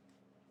bit.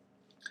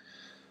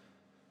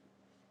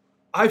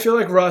 I feel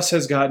like Russ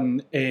has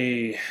gotten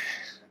a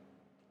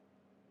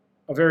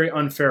very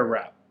unfair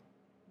rap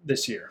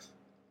this year.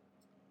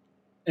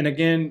 And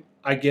again,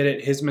 I get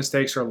it. His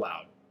mistakes are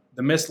loud.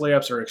 The missed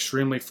layups are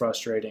extremely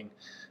frustrating.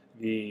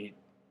 The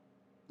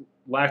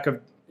lack of,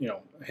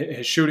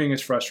 his shooting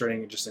is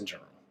frustrating just in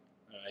general.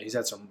 He's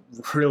had some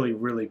really,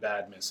 really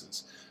bad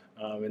misses.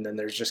 And then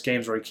there's just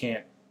games where he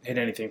can't hit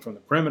anything from the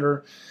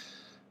perimeter.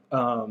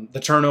 The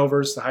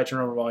turnovers, the high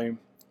turnover volume,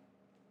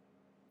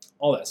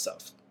 all that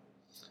stuff.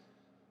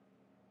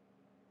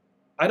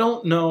 I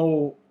don't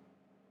know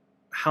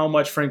how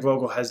much Frank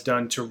Vogel has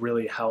done to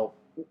really help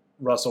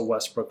Russell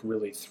Westbrook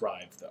really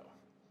thrive, though.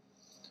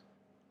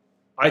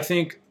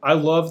 I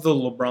love the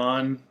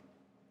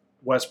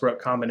LeBron-Westbrook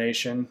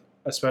combination,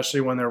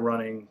 especially when they're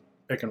running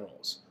pick and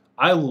rolls.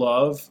 I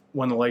love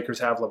when the Lakers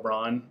have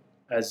LeBron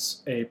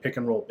as a pick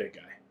and roll big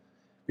guy.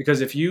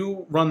 Because if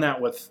you run that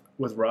with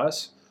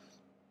Russ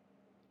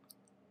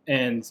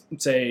and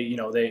say,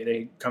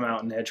 they come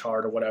out and edge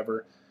hard or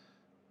whatever,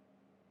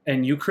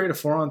 and you create a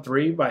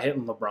 4-on-3 by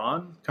hitting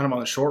LeBron kind of on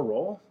the short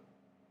roll,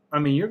 I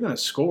mean, you're going to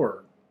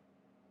score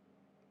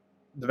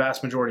the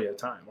vast majority of the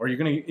time, or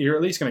you're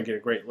at least going to get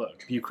a great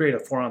look. If you create a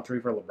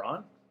 4-on-3 for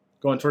LeBron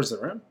going towards the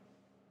rim,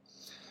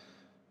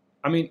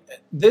 I mean,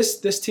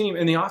 this team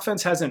and the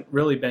offense hasn't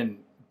really been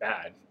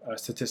bad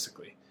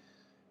statistically,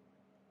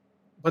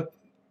 but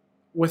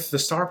with the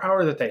star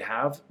power that they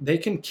have, they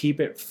can keep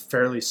it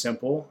fairly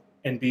simple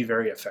and be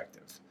very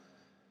effective.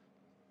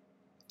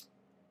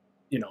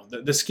 You know,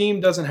 the scheme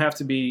doesn't have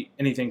to be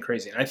anything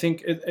crazy. And I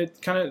think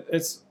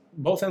it's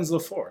both ends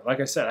of the floor. Like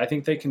I said, I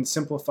think they can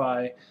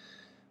simplify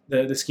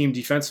the scheme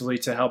defensively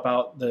to help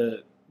out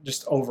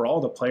just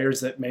overall the players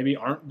that maybe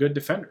aren't good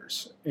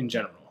defenders in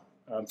general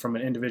from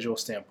an individual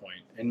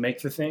standpoint, and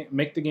make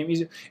the game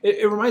easier.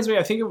 It reminds me,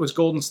 I think it was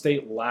Golden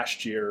State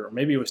last year, or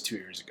maybe it was 2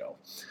 years ago,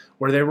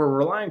 where they were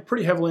relying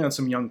pretty heavily on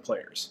some young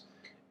players.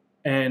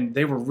 And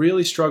they were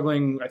really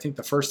struggling, I think,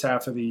 the first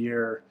half of the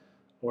year,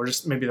 or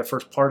just maybe the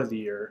first part of the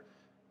year,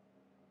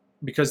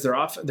 because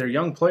they're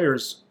young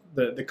players,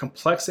 the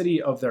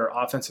complexity of their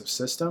offensive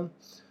system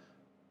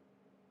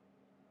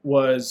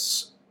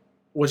was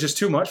just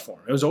too much for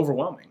them. It was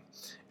overwhelming.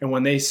 And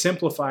when they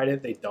simplified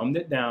it, they dumbed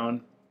it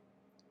down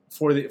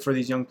for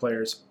these young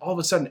players, all of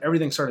a sudden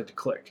everything started to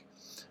click,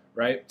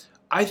 right?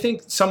 I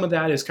think some of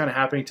that is kind of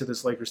happening to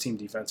this Lakers team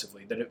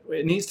defensively, that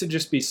it needs to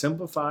just be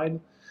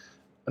simplified,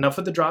 enough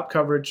with the drop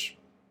coverage.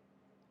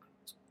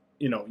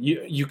 You know,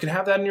 you can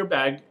have that in your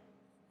bag.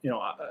 You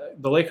know,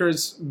 the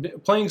Lakers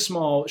playing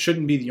small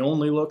shouldn't be the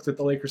only look that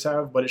the Lakers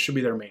have, but it should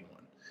be their main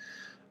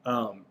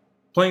one.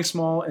 Playing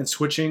small and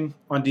switching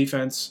on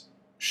defense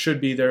should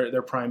be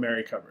their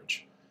primary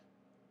coverage.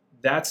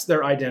 That's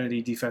their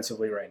identity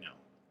defensively right now.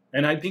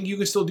 And I think you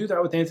can still do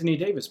that with Anthony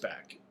Davis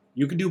back.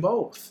 You can do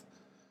both,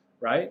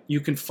 right? You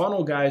can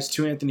funnel guys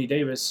to Anthony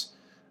Davis,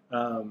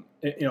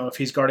 if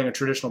he's guarding a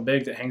traditional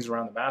big that hangs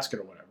around the basket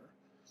or whatever.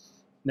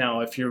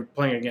 Now, if you're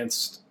playing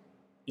against,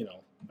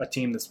 a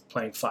team that's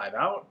playing 5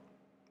 out,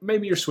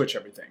 maybe you switch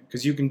everything,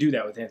 because you can do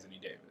that with Anthony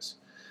Davis.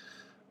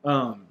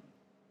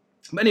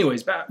 But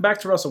anyways, back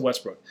to Russell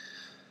Westbrook.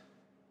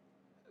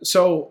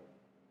 So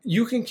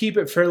you can keep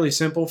it fairly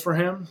simple for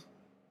him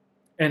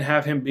and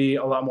have him be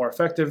a lot more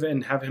effective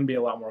and have him be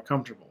a lot more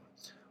comfortable.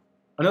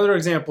 Another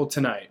example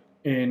tonight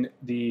in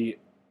the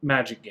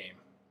Magic game.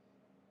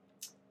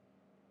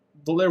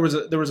 There was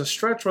a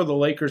stretch where the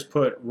Lakers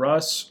put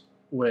Russ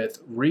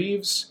with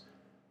Reeves,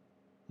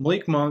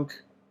 Malik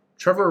Monk,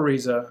 Trevor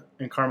Ariza,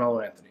 and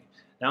Carmelo Anthony.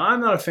 Now, I'm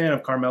not a fan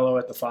of Carmelo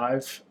at the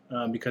 5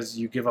 because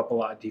you give up a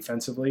lot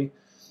defensively,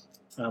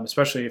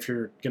 especially if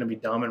you're going to be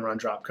dumb and run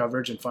drop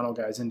coverage and funnel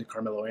guys into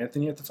Carmelo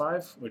Anthony at the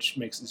 5, which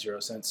makes 0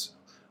 sense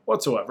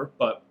whatsoever.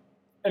 But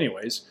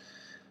anyways,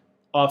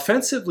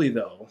 offensively,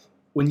 though,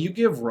 when you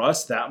give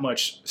Russ that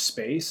much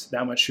space,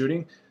 that much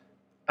shooting,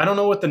 I don't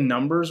know what the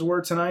numbers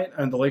were tonight,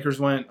 and the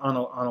Lakers went on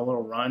a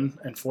little run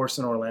and forced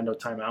an Orlando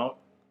timeout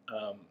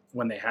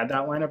when they had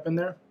that lineup in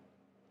there.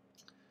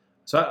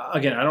 So,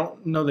 again, I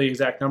don't know the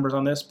exact numbers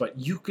on this, but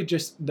you could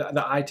just,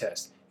 the eye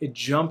test, it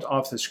jumped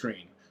off the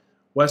screen.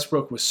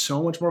 Westbrook was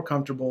so much more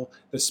comfortable.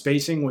 The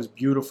spacing was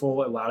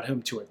beautiful, allowed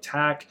him to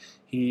attack.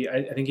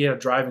 I think he had a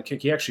drive and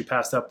kick. He actually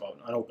passed up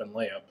an open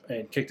layup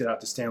and kicked it out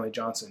to Stanley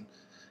Johnson.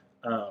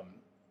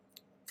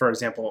 For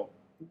example,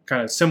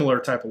 kind of similar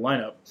type of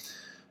lineup.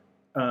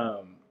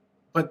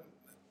 But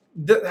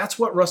that's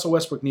what Russell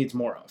Westbrook needs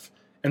more of.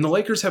 And the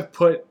Lakers have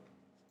put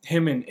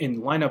him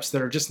in lineups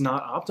that are just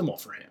not optimal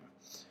for him.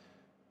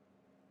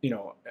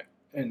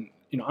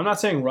 I'm not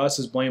saying Russ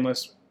is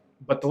blameless,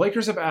 but the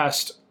Lakers have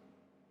asked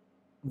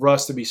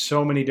Russ to be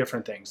so many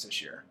different things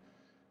this year.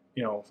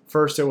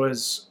 First it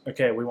was,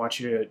 okay, we want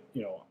you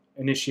to,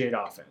 initiate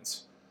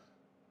offense.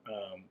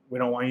 We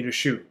don't want you to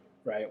shoot,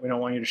 right? We don't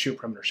want you to shoot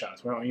perimeter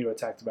shots. We don't want you to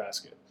attack the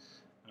basket.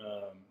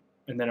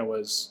 And then it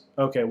was,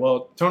 okay,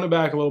 well, tone it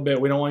back a little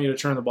bit. We don't want you to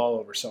turn the ball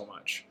over so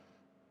much.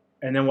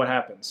 And then what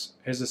happens?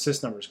 His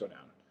assist numbers go down.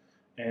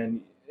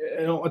 And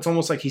it's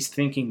almost like he's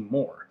thinking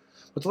more.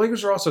 But the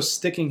Lakers are also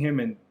sticking him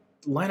in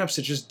lineups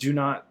that just do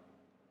not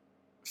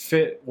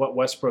fit what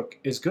Westbrook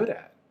is good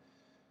at.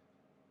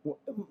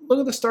 Look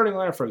at the starting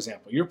lineup, for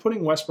example. You're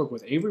putting Westbrook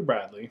with Avery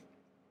Bradley,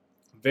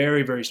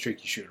 very, very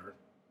streaky shooter.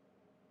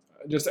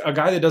 Just a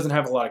guy that doesn't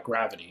have a lot of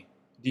gravity.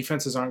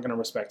 Defenses aren't going to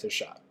respect his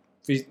shot.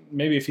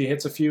 Maybe if he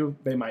hits a few,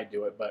 they might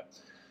do it, but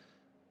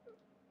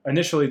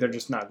initially they're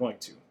just not going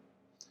to.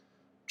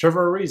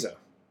 Trevor Ariza,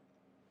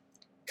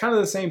 kind of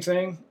the same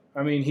thing.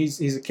 I mean,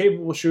 he's a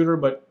capable shooter,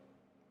 but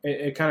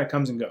it kind of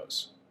comes and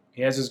goes.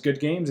 He has his good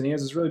games and he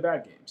has his really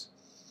bad games.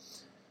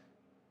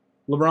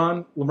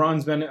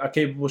 LeBron's been a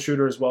capable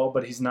shooter as well,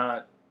 but he's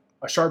not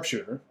a sharp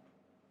shooter,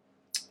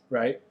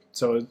 right?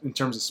 So in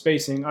terms of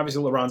spacing,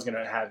 obviously LeBron's going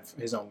to have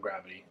his own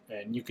gravity,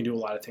 and you can do a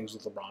lot of things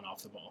with LeBron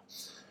off the ball.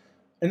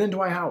 And then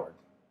Dwight Howard.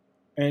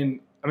 And,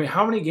 I mean,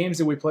 how many games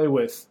did we play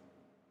with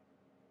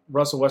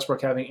Russell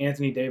Westbrook having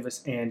Anthony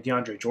Davis and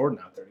DeAndre Jordan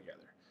out there together?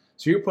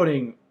 So you're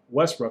putting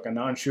Westbrook, a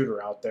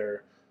non-shooter, out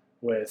there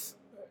with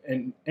 –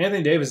 and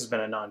Anthony Davis has been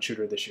a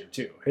non-shooter this year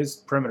too. His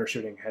perimeter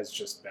shooting has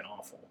just been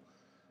awful.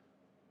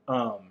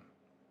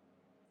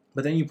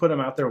 But then you put him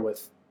out there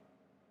with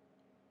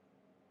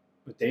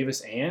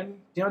Davis and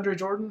DeAndre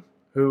Jordan,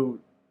 who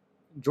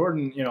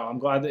Jordan, I'm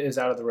glad that is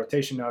out of the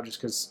rotation now just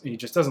because he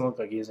just doesn't look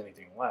like he has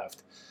anything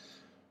left.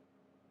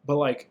 But,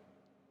 like,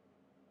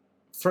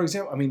 for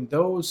example, I mean,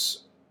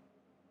 those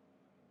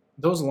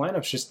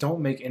lineups just don't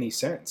make any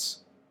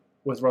sense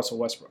with Russell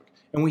Westbrook.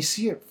 And we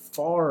see it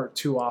far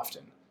too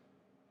often.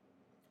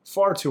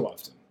 Far too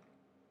often.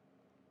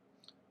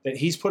 That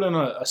he's put in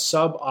a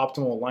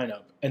suboptimal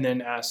lineup and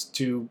then asked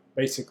to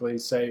basically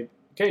say,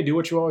 okay, do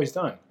what you've always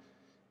done.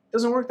 It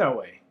doesn't work that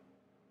way.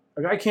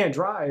 A guy can't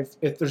drive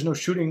if there's no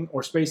shooting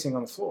or spacing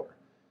on the floor.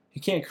 He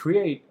can't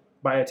create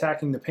by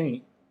attacking the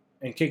paint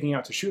and kicking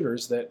out to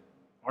shooters that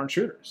aren't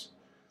shooters.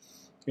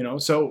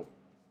 So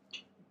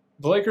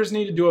the Lakers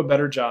need to do a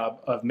better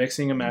job of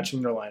mixing and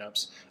matching their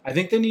lineups. I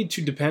think they need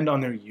to depend on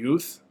their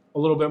youth a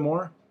little bit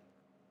more.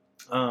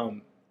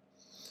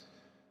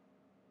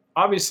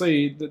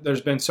 Obviously,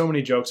 there's been so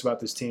many jokes about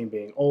this team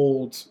being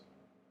old,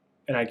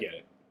 and I get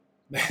it.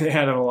 They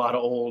had a lot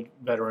of old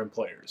veteran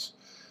players.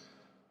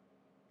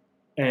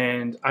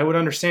 And I would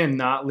understand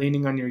not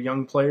leaning on your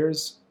young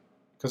players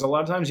because a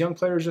lot of times young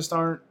players just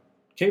aren't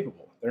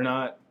capable. They're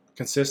not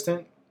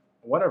consistent,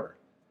 whatever.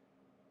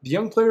 The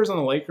young players on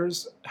the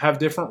Lakers have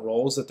different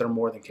roles that they're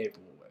more than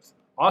capable with.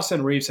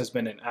 Austin Reeves has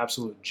been an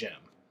absolute gem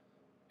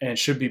and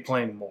should be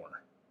playing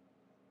more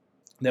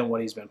than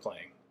what he's been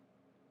playing.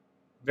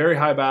 Very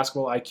high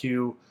basketball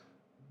IQ,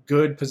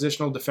 good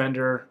positional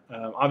defender.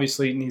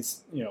 Obviously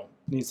needs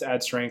to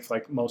add strength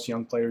like most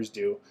young players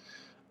do.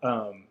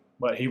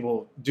 But he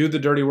will do the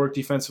dirty work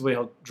defensively.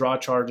 He'll draw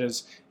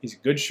charges. He's a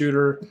good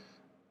shooter,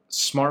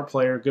 smart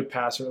player, good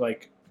passer.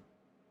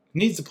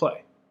 Needs to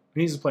play. He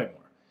needs to play more.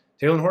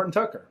 Talen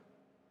Horton-Tucker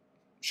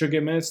should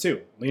get minutes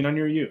too. Lean on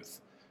your youth.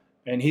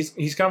 And he's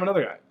kind of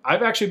another guy.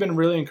 I've actually been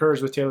really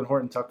encouraged with Talen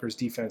Horton-Tucker's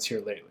defense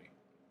here lately.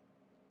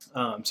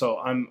 So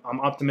I'm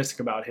optimistic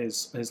about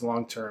his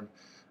long-term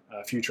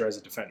future as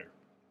a defender,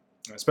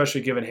 especially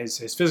given his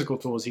physical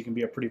tools. He can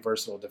be a pretty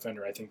versatile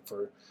defender, I think,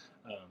 for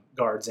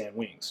guards and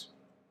wings.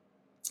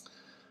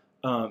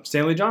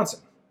 Stanley Johnson,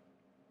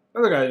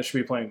 another guy that should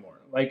be playing more.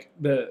 Like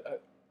the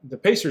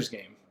Pacers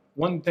game,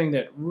 one thing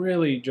that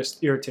really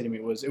just irritated me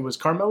was it was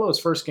Carmelo's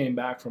first game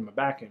back from a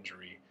back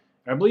injury.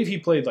 And I believe he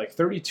played like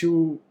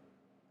 32,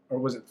 or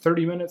was it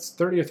 30 minutes,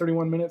 30 or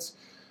 31 minutes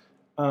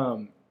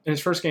in his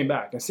first game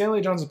back. And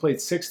Stanley Johnson played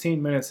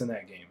 16 minutes in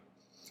that game.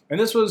 And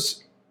this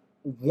was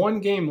one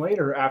game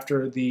later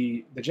after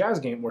the Jazz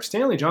game where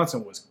Stanley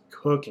Johnson was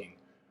cooking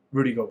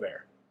Rudy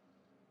Gobert.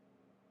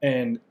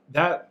 And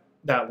that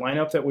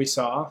lineup that we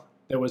saw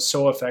that was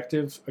so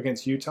effective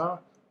against Utah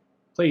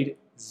played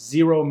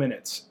 0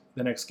 minutes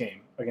the next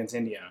game against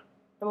Indiana.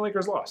 And the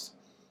Lakers lost.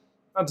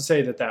 Not to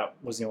say that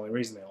was the only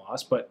reason they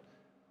lost, but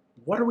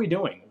what are we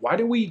doing? Why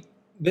do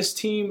this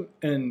team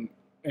and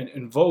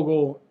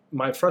Vogel,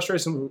 my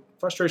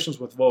frustrations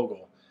with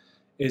Vogel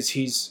is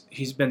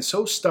he's been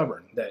so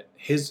stubborn that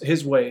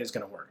his way is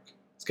going to work.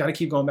 It's got to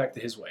keep going back to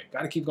his way.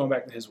 Got to keep going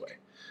back to his way.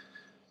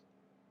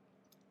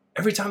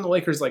 Every time the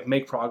Lakers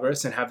make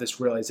progress and have this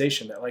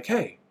realization that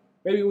hey,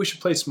 maybe we should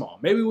play small.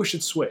 Maybe we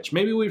should switch.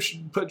 Maybe we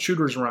should put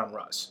shooters around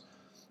Russ.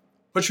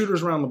 Put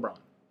shooters around LeBron.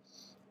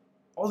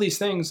 All these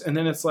things, and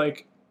then it's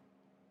they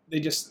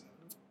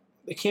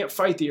can't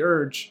fight the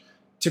urge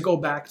to go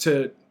back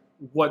to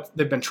what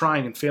they've been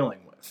trying and failing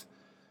with.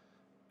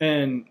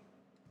 And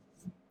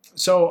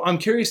so I'm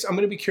curious. I'm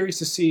going to be curious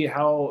to see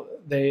how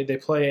they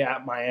play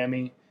at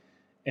Miami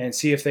and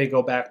see if they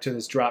go back to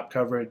this drop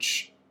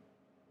coverage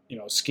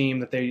scheme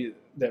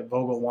that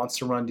Vogel wants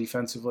to run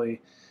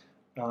defensively,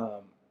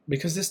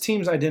 because this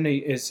team's identity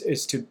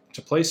is to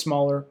play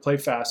smaller, play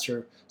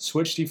faster,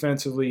 switch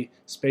defensively,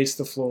 space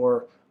the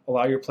floor,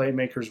 allow your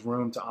playmakers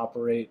room to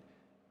operate.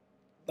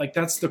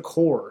 That's the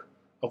core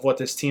of what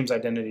this team's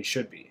identity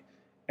should be.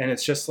 And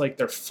it's just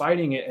they're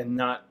fighting it and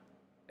not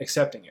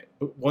accepting it.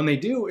 But when they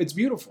do, it's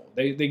beautiful.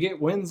 They get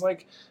wins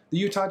like the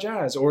Utah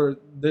Jazz or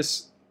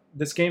this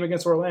game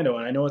against Orlando.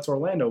 And I know it's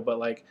Orlando, but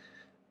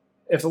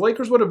if the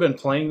Lakers would have been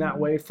playing that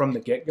way from the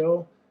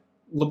get-go,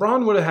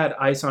 LeBron would have had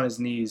ice on his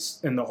knees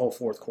in the whole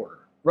fourth quarter.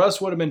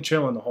 Russ would have been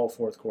chilling the whole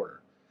fourth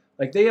quarter.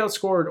 They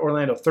outscored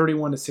Orlando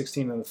 31-16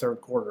 in the third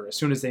quarter as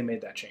soon as they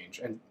made that change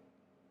and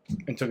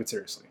took it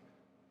seriously.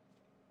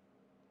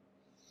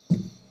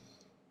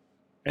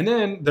 And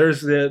then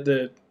there's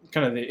the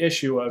kind of the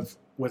issue of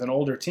with an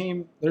older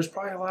team, there's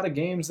probably a lot of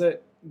games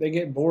that they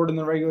get bored in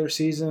the regular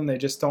season. They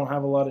just don't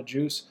have a lot of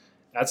juice.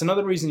 That's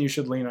another reason you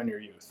should lean on your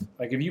youth.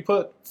 If you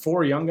put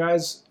 4 young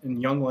guys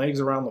and young legs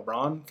around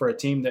LeBron for a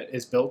team that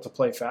is built to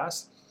play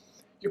fast,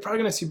 you're probably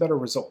going to see better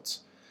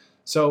results.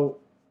 So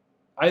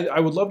I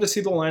would love to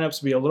see the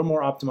lineups be a little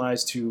more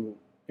optimized to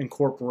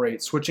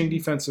incorporate switching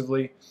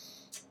defensively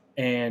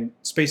and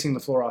spacing the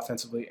floor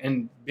offensively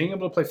and being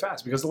able to play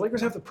fast, because the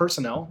Lakers have the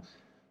personnel,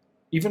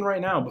 even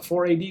right now,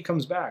 before AD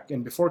comes back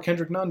and before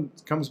Kendrick Nunn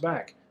comes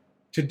back,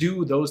 to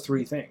do those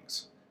 3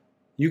 things.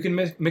 You can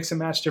mix and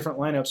match different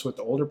lineups with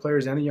the older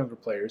players and the younger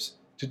players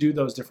to do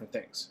those different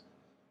things.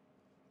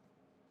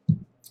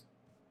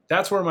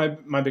 That's where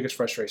my biggest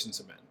frustrations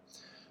have been.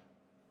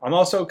 I'm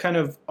also kind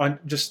of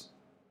just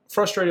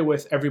frustrated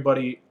with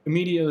everybody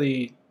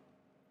immediately.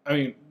 I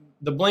mean,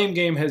 the blame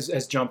game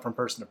has jumped from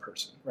person to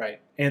person,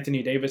 right?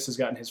 Anthony Davis has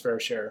gotten his fair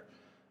share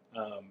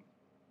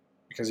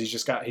because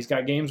he's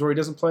got games where he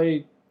doesn't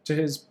play to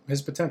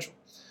his potential.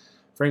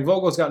 Frank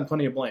Vogel's gotten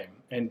plenty of blame,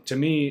 and to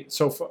me,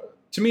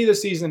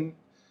 this season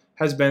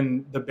has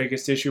been the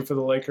biggest issue for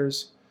the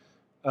Lakers.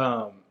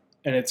 And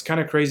it's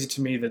kind of crazy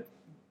to me that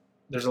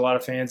there's a lot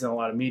of fans and a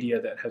lot of media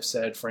that have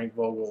said Frank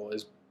Vogel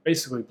is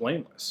basically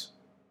blameless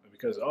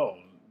because,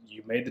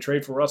 you made the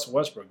trade for Russell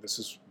Westbrook. This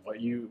is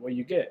what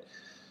you get.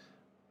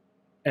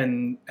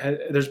 And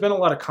there's been a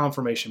lot of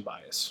confirmation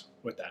bias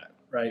with that,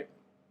 right?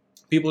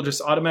 People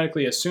just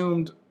automatically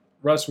assumed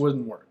Russ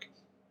wouldn't work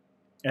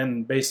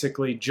and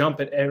basically they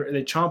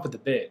chomp at the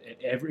bit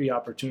at every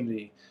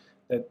opportunity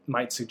that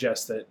might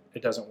suggest that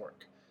it doesn't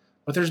work.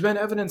 But there's been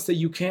evidence that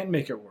you can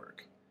make it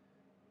work.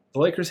 The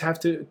Lakers have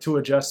to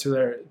adjust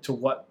to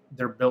what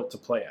they're built to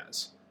play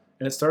as.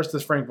 And it starts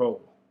with Frank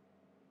Vogel.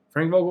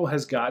 Frank Vogel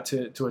has got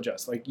to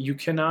adjust. Like, you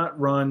cannot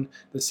run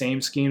the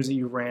same schemes that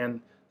you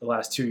ran the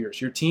last 2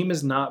 years. Your team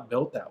is not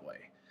built that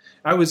way.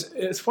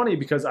 It's funny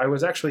because I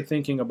was actually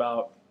thinking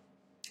about,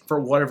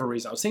 for whatever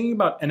reason, I was thinking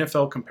about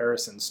NFL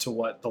comparisons to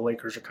what the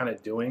Lakers are kind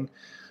of doing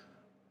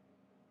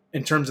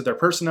in terms of their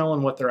personnel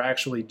and what they're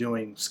actually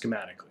doing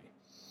schematically.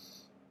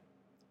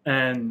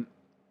 And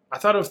I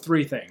thought of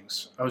three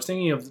things. I was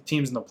thinking of the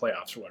teams in the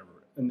playoffs or whatever,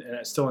 and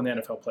it's still in the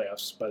NFL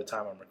playoffs by the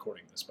time I'm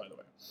recording this, by the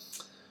way.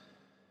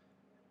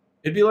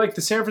 It'd be like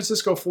the San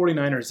Francisco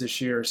 49ers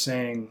this year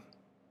saying,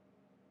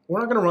 we're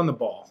not going to run the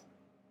ball.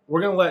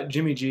 We're going to let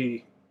Jimmy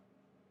G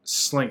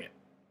sling it.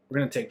 We're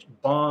going to take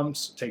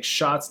bombs, take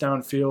shots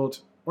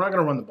downfield. We're not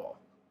going to run the ball.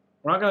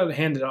 We're not going to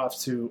hand it off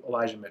to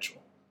Elijah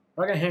Mitchell.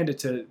 We're not going to hand it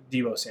to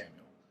Deebo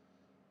Samuel.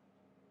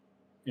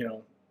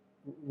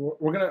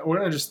 We're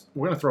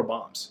gonna throw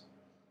bombs,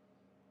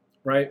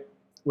 right?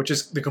 Which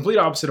is the complete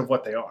opposite of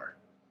what they are.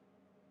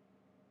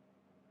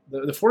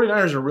 The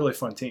 49ers are a really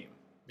fun team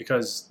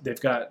because they've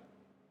got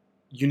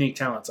unique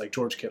talents like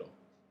George Kittle,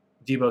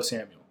 Deebo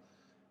Samuel.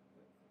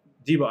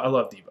 I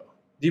love Deebo.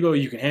 Deebo,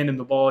 you can hand him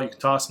the ball, you can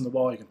toss him the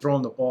ball, you can throw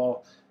him the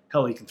ball.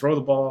 Hell, he can throw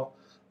the ball.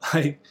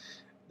 Like,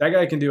 that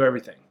guy can do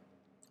everything.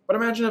 But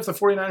imagine if the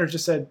 49ers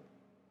just said,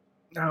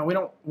 no, we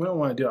don't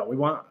want to do that. We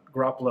want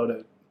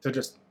Garoppolo to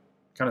just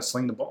kind of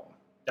sling the ball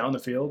down the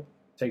field,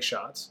 take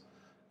shots,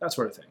 that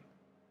sort of thing.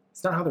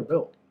 It's not how they're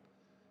built.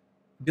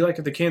 It'd be like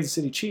if the Kansas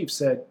City Chiefs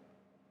said,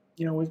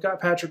 we've got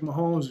Patrick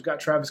Mahomes, we've got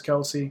Travis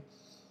Kelce,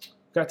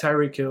 we've got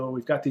Tyreek Hill,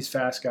 we've got these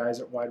fast guys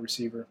at wide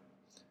receiver.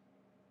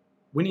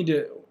 We need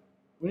to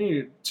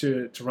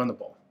run the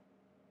ball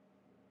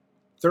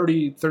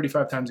 30,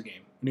 35 times a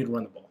game. We need to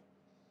run the ball.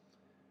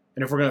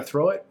 And if we're going to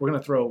throw it, we're going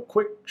to throw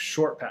quick,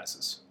 short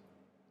passes.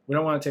 We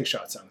don't want to take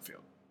shots down the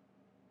field.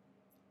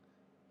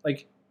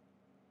 Like,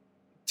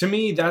 to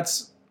me,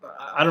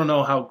 I don't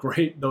know how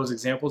great those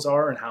examples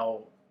are and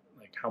how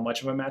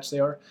much of a match they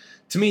are.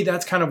 To me,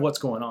 that's kind of what's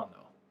going on,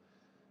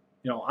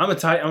 though. I'm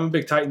a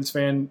big Titans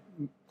fan.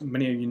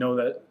 Many of you know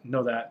that.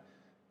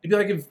 It'd be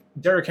like if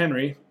Derrick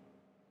Henry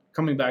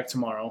coming back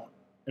tomorrow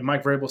and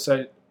Mike Vrabel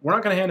said, we're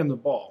not going to hand him the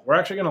ball. We're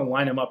actually going to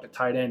line him up at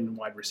tight end and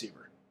wide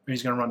receiver. And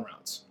he's going to run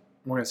routes.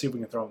 And we're going to see if we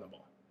can throw him the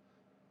ball.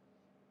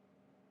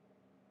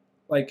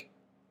 Like,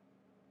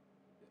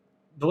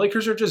 the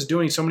Lakers are just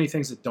doing so many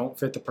things that don't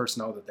fit the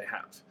personnel that they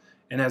have.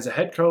 And as a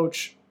head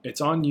coach,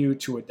 it's on you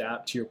to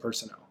adapt to your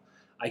personnel.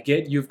 I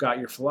get you've got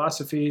your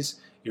philosophies,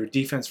 you're a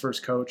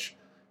defense-first coach.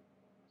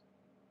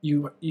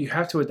 You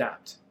have to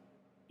adapt.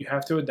 You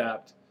have to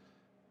adapt.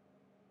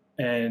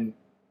 And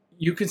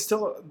you can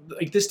still,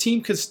 this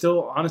team could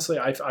still, honestly,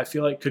 I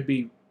feel like could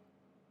be,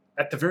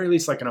 at the very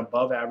least, like an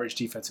above-average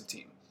defensive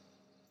team.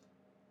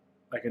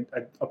 Like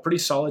a pretty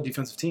solid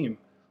defensive team.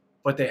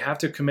 But they have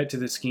to commit to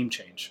this scheme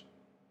change.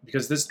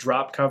 Because this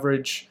drop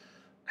coverage,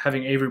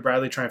 having Avery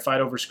Bradley try and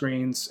fight over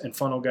screens and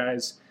funnel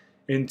guys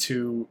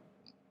into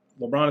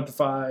LeBron at the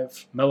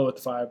 5, Melo at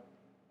the 5,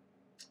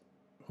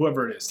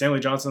 whoever it is,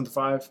 Stanley Johnson at the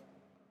 5,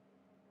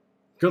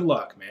 good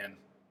luck, man.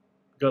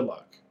 Good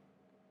luck.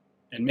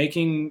 And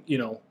making,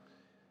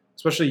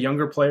 especially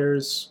younger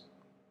players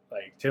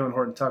like Taylor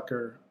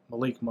Horton-Tucker,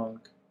 Malik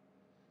Monk,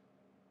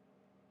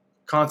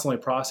 constantly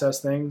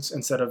process things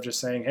instead of just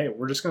saying, hey,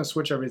 we're just going to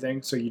switch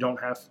everything so you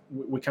don't have –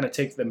 we kind of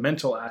take the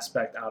mental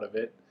aspect out of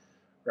it,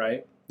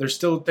 right? There's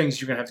still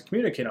things you're going to have to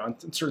communicate on,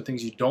 certain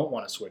things you don't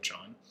want to switch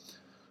on.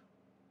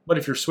 But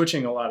if you're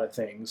switching a lot of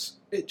things,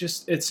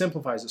 it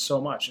simplifies it so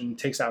much and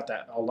takes out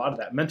a lot of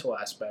that mental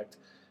aspect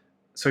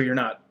so you're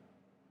not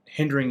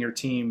hindering your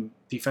team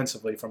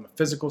defensively from a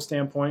physical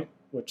standpoint,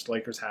 which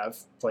Lakers have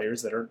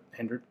players that are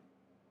hindered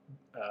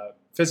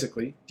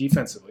physically,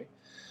 defensively.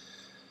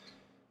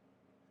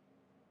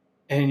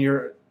 And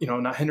you're,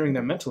 not hindering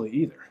them mentally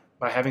either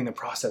by having them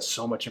process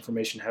so much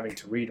information, having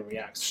to read and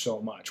react so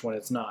much when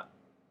it's not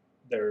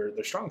their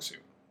strong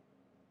suit.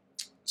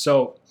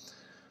 So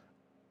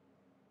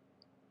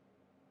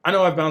I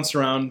know I've bounced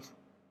around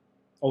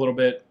a little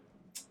bit.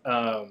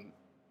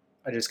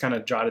 I just kind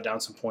of jotted down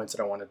some points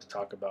that I wanted to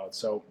talk about.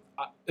 So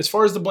as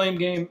far as the blame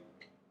game,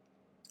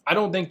 I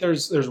don't think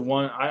there's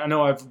one. I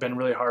know I've been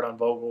really hard on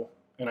Vogel,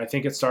 and I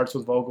think it starts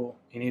with Vogel.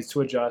 He needs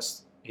to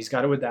adjust. He's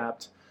got to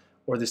adapt,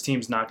 or this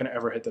team's not going to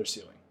ever hit their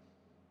ceiling.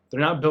 They're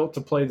not built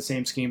to play the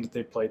same scheme that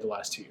they've played the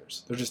last 2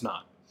 years. They're just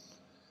not.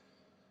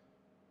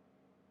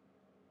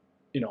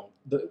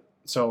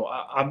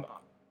 I'm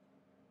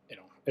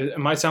it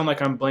might sound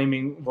like I'm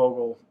blaming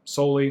Vogel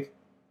solely.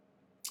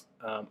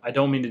 I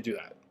don't mean to do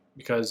that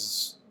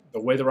because the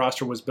way the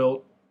roster was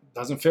built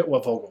doesn't fit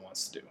what Vogel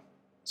wants to do.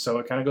 So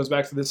it kind of goes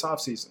back to this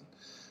offseason.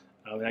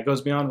 And that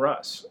goes beyond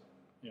Russ.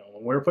 When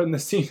we were putting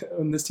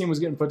when this team was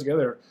getting put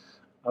together,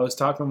 I was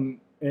talking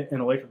in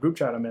a Laker group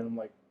chat I'm in. I'm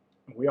like,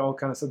 we all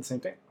kind of said the same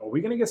thing. Are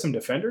we going to get some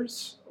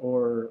defenders,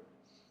 or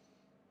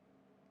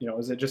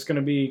is it just going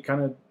to be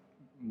kind of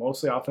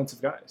mostly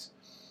offensive guys?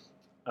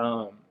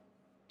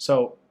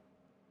 So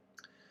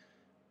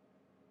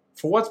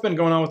for what's been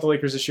going on with the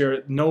Lakers this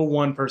year, no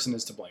one person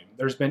is to blame.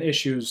 There's been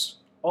issues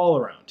all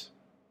around.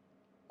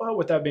 But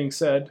with that being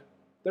said,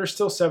 they're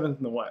still 7th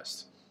in the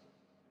West.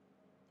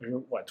 They're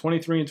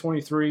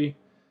 23-23,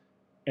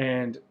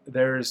 and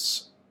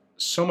there's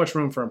so much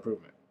room for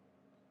improvement.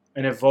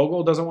 And if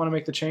Vogel doesn't want to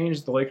make the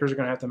change, the Lakers are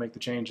going to have to make the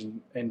change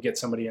and get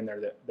somebody in there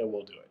that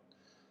will do it.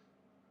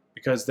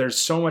 Because there's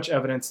so much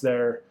evidence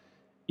there,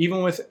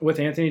 even with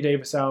Anthony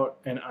Davis out,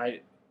 and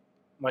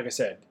like I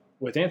said,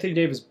 with Anthony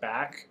Davis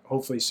back,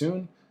 hopefully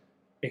soon,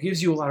 it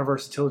gives you a lot of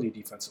versatility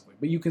defensively.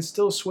 But you can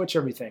still switch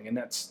everything, and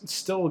that's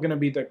still going to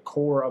be the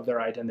core of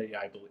their identity,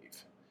 I believe.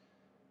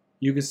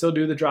 You can still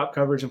do the drop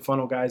coverage and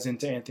funnel guys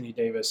into Anthony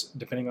Davis,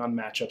 depending on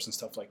matchups and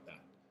stuff like that.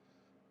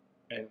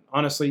 And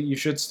honestly, you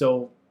should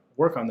still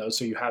work on those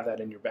so you have that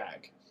in your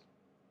bag.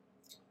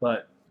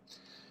 But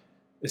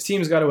this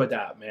team's got to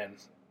adapt, man.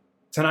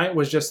 Tonight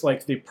was just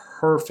like the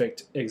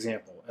perfect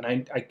example. And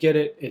I get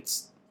it.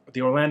 It's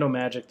the Orlando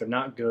Magic. They're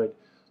not good.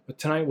 But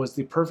tonight was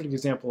the perfect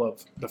example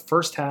of the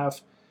first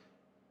half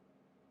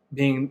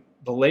being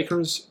the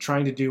Lakers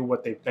trying to do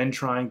what they've been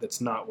trying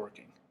that's not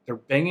working. They're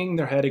banging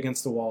their head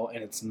against the wall,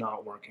 and it's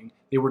not working.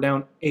 They were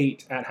down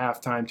 8 at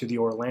halftime to the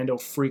Orlando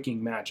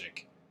freaking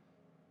Magic.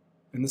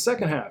 In the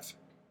second half,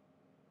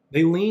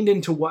 they leaned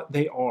into what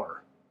they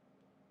are,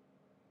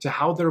 to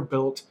how they're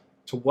built,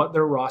 to what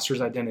their roster's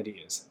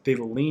identity is. They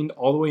leaned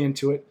all the way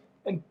into it,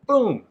 and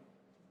boom,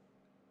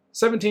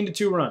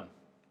 17-2 run.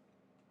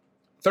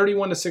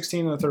 31-16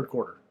 in the third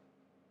quarter.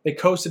 They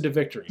coasted to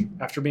victory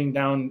after being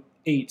down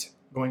 8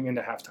 going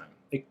into halftime.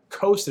 They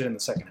coasted in the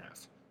second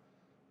half.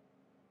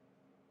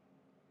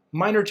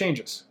 Minor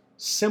changes,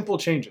 simple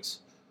changes.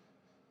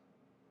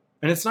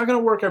 And it's not going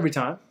to work every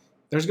time.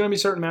 There's going to be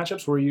certain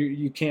matchups where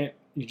you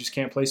just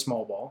can't play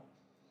small ball.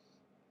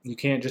 You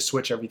can't just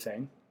switch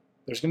everything.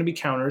 There's going to be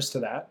counters to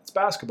that. It's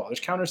basketball.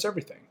 There's counters to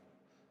everything.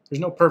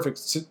 There's no perfect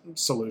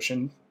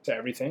solution to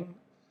everything.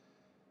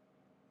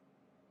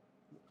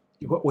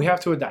 We have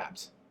to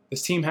adapt.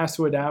 This team has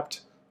to adapt,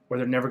 or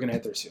they're never going to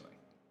hit their ceiling.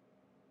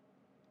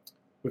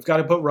 We've got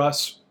to put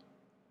Russ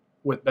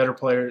with better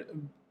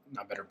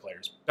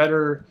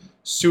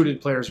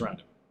suited players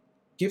around him.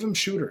 Give him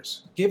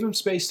shooters. Give him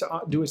space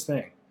to do his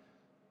thing,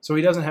 so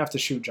he doesn't have to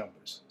shoot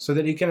jumpers, so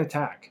that he can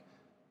attack.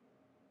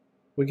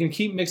 We can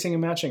keep mixing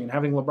and matching and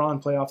having LeBron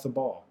play off the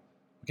ball.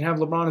 We can have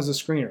LeBron as a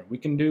screener. We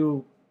can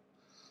do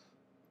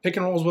pick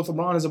and rolls with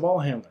LeBron as a ball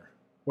handler,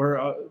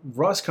 where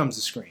Russ comes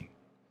to screen,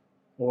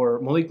 or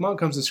Malik Monk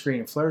comes to screen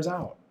and flares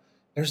out.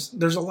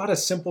 There's a lot of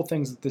simple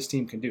things that this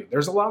team can do.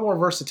 There's a lot more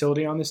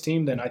versatility on this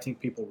team than I think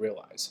people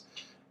realize,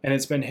 and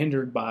it's been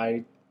hindered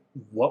by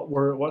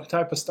what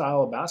type of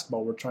style of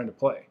basketball we're trying to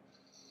play.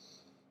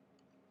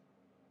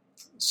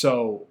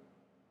 So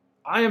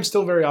I am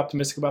still very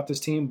optimistic about this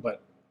team,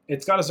 but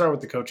it's got to start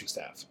with the coaching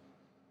staff.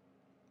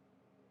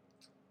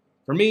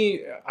 For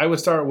me, I would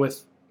start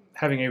with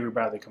having Avery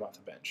Bradley come off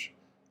the bench.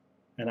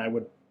 And I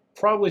would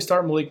probably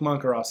start Malik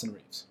Monk or Austin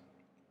Reeves.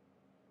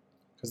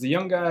 Because the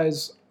young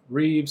guys,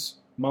 Reeves,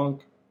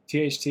 Monk,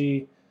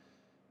 THT,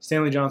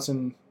 Stanley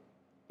Johnson,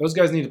 those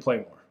guys need to play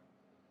more.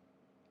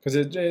 Because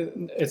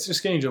it's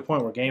just getting to a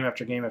point where game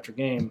after game after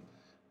game,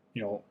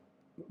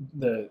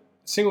 the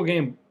single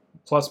game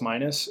plus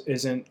minus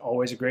isn't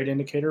always a great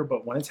indicator,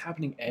 but when it's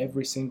happening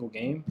every single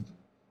game,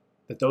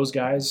 that those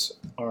guys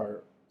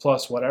are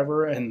plus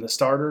whatever, and the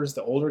starters,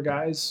 the older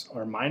guys,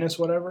 are minus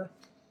whatever,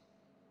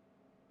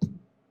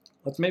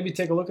 let's maybe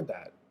take a look at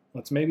that.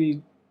 Let's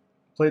maybe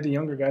play the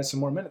younger guys some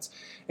more minutes.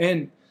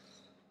 And,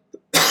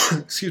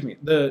 excuse me,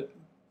 the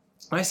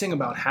nice thing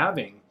about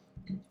having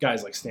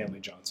guys like Stanley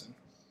Johnson,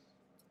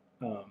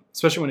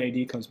 especially when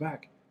AD comes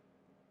back,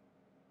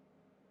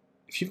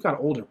 if you've got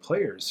older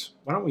players,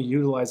 why don't we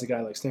utilize a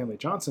guy like Stanley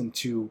Johnson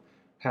to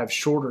have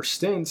shorter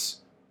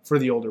stints for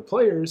the older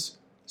players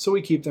so we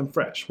keep them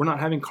fresh? We're not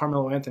having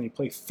Carmelo Anthony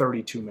play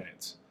 32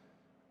 minutes,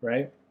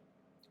 right?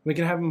 We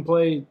can have him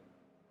play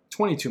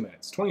 22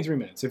 minutes, 23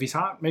 minutes. If he's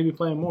hot, maybe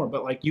play him more.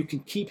 But, you can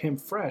keep him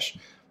fresh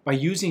by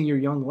using your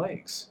young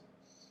legs.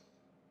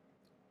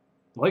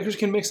 The Lakers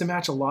can mix and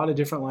match a lot of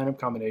different lineup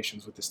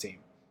combinations with this team.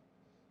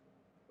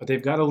 but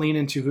they've got to lean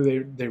into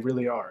who they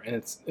really are, and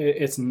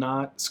it's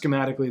not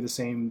schematically the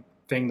same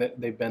thing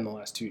that they've been the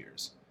last 2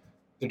 years.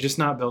 They're just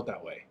not built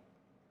that way.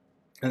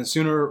 And the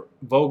sooner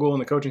Vogel and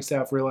the coaching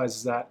staff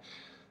realizes that,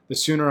 the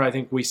sooner I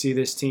think we see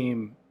this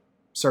team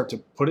start to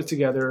put it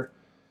together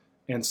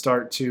and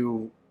start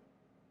to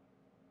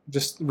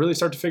just really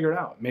start to figure it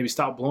out. Maybe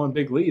stop blowing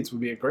big leads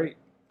would be a great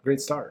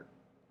start.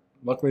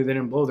 Luckily, they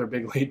didn't blow their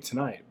big lead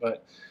tonight.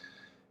 But,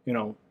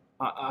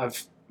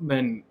 I've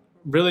been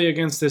really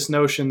against this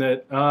notion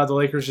that the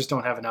Lakers just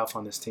don't have enough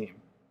on this team.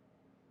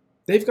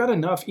 They've got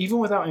enough, even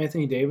without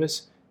Anthony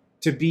Davis,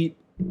 to beat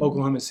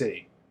Oklahoma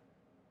City,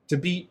 to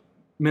beat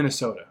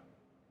Minnesota,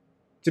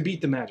 to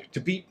beat the Magic, to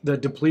beat the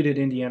depleted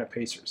Indiana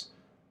Pacers.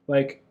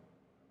 Like,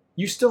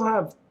 you still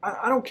have,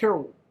 I don't care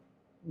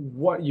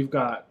what you've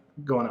got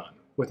going on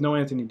with no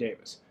Anthony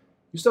Davis.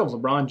 You still have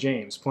LeBron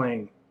James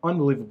playing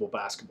unbelievable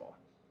basketball.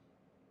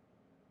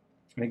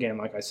 And again,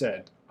 like I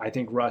said, I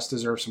think Russ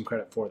deserves some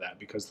credit for that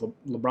because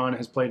LeBron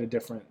has played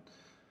a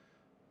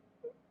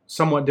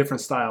somewhat different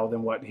style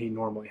than what he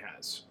normally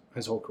has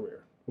his whole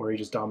career, where he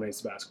just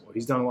dominates the basketball.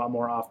 He's done a lot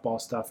more off-ball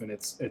stuff, and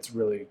it's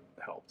really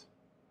helped.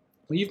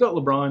 But you've got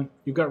LeBron,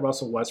 you've got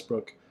Russell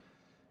Westbrook,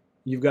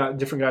 you've got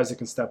different guys that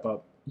can step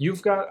up.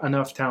 You've got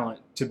enough talent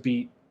to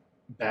beat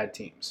bad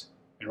teams.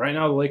 And right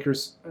now the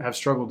Lakers have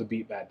struggled to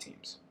beat bad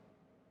teams.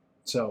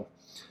 So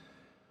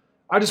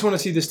I just want to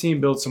see this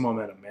team build some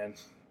momentum, man.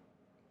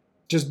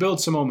 Just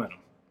build some momentum,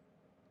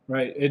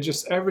 right? It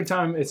just, every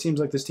time it seems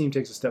like this team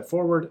takes a step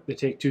forward, they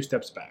take 2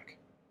 steps back.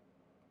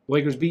 The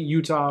Lakers beat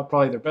Utah,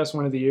 probably their best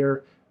win of the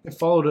year. They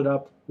followed it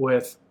up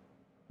with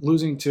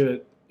losing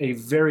to a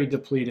very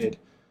depleted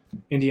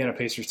Indiana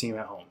Pacers team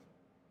at home.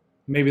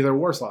 Maybe their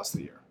worst loss of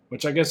the year,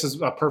 which I guess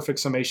is a perfect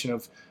summation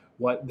of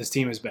what this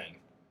team has been.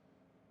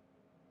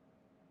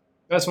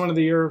 Best win of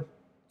the year,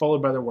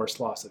 followed by their worst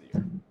loss of the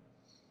year.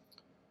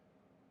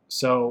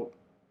 So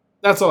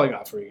that's all I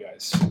got for you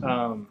guys.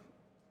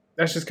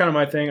 That's just kind of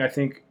my thing. I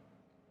think,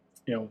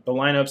 the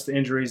lineups, the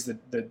injuries,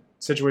 the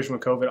situation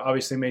with COVID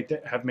obviously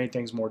have made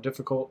things more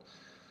difficult.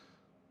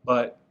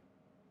 But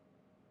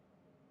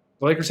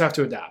the Lakers have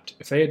to adapt.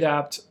 If they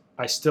adapt,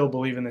 I still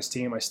believe in this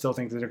team. I still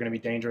think that they're going to be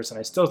dangerous. And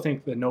I still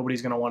think that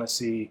nobody's going to want to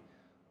see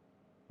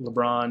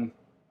LeBron,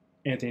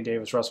 Anthony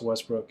Davis, Russell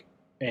Westbrook,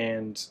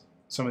 and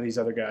some of these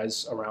other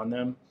guys around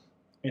them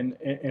in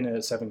a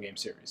 7-game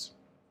series.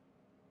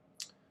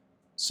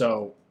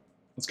 So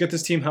let's get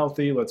this team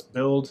healthy. Let's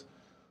build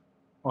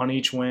on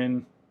each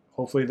win.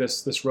 Hopefully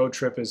this road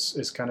trip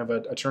is kind of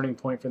a turning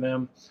point for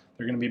them.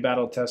 They're going to be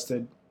battle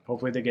tested.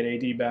 Hopefully they get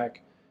AD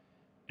back.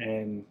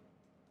 And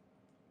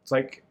it's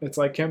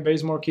like Kent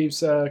Bazemore keeps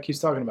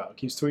talking about,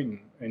 keeps tweeting.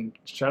 And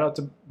shout out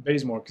to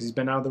Bazemore because he's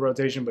been out of the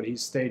rotation, but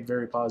he's stayed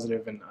very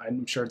positive, and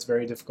I'm sure it's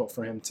very difficult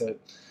for him to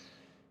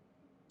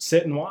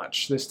sit and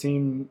watch this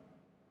team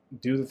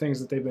do the things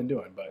that they've been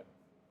doing. But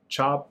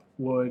chop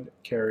wood,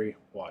 carry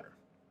water.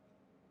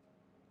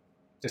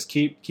 Just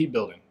keep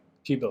building.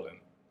 Keep building.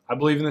 I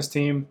believe in this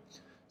team.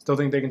 Still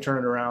think they can turn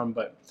it around,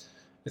 but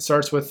it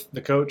starts with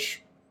the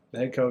coach, the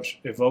head coach.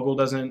 If Vogel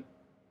doesn't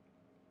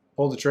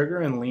pull the trigger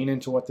and lean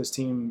into what this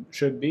team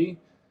should be,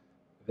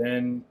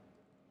 then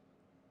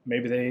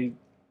maybe they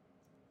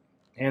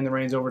hand the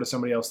reins over to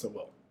somebody else that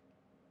will.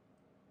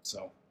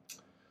 So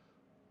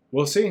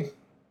we'll see.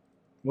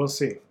 We'll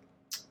see.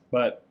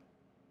 But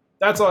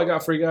that's all I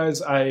got for you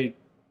guys. I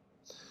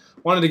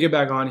wanted to get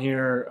back on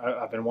here.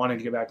 I've been wanting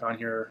to get back on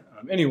here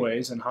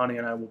anyways, and Hani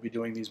and I will be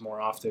doing these more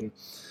often.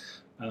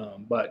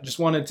 But just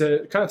wanted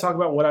to kind of talk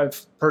about what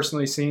I've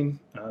personally seen,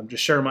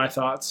 just share my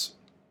thoughts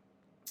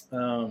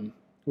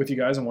with you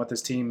guys on what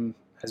this team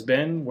has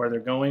been, where they're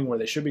going, where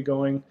they should be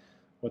going,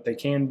 what they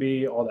can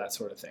be, all that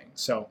sort of thing.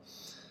 So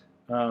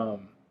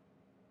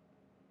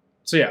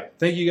yeah,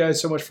 thank you guys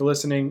so much for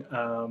listening.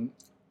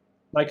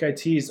 Like I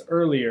teased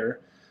earlier,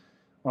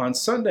 on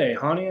Sunday,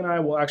 Hani and I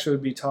will actually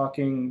be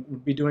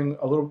doing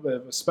a little bit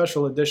of a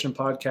special edition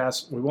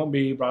podcast. We won't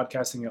be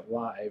broadcasting it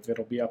live.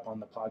 It'll be up on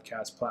the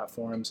podcast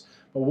platforms.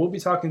 But we'll be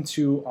talking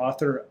to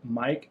author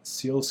Mike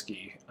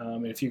Sielski.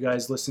 And if you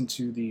guys listen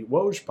to the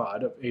Woj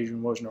pod of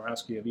Adrian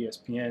Wojnarowski of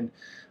ESPN,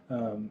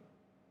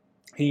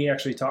 he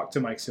actually talked to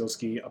Mike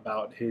Sielski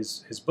about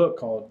his book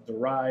called The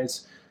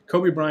Rise,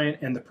 Kobe Bryant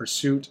and the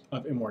Pursuit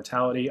of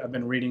Immortality. I've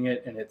been reading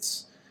it, and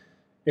it's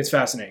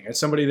fascinating. As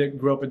somebody that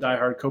grew up a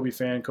diehard Kobe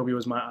fan, Kobe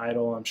was my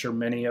idol. I'm sure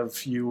many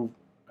of you,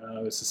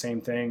 it's the same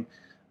thing.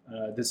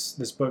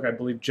 This book, I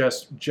believe,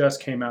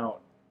 just came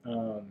out.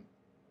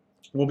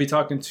 We'll be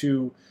talking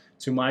to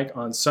Mike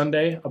on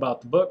Sunday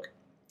about the book,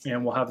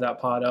 and we'll have that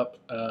pod up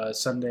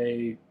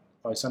Sunday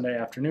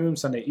afternoon,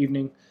 Sunday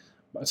evening,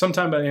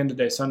 sometime by the end of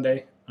the day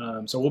Sunday.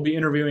 So we'll be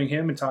interviewing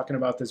him and talking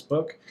about this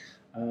book.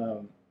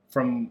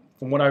 From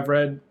what I've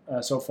read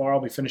so far, I'll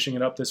be finishing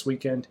it up this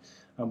weekend.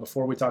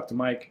 Before we talk to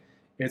Mike,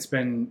 it's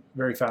been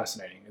very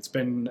fascinating. It's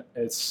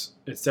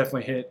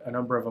definitely hit a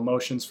number of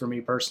emotions for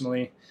me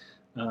personally,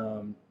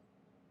 and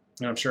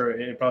I'm sure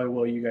it probably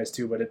will you guys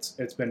too. But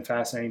it's been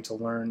fascinating to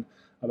learn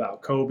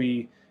about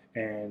Kobe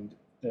and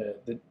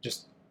the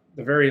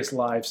various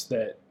lives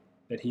that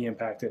he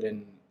impacted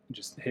in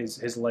just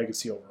his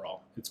legacy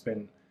overall. It's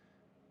been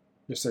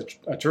just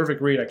a terrific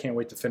read. I can't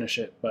wait to finish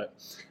it, but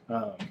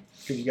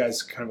give you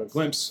guys kind of a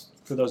glimpse.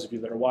 For those of you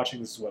that are watching,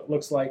 this is what it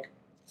looks like.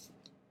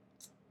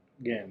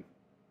 Again,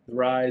 The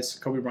Rise,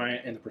 Kobe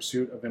Bryant and the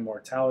Pursuit of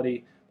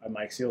Immortality by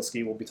Mike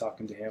Sielski. We'll be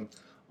talking to him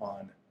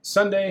on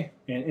Sunday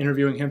and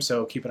interviewing him,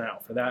 so keep an eye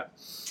out for that.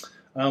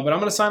 But I'm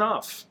going to sign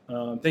off.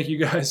 Thank you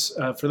guys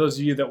for those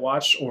of you that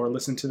watch or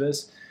listen to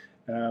this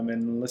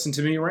and listen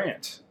to me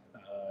rant.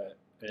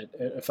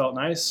 It felt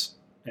nice,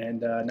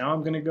 and now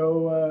I'm going to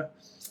go.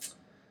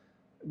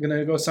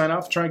 Gonna go sign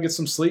off, try and get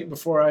some sleep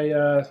before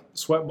I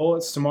sweat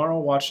bullets tomorrow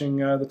watching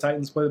the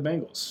Titans play the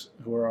Bengals,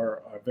 who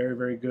are a very,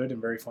 very good and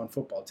very fun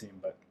football team.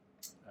 But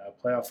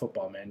playoff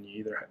football, man,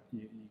 you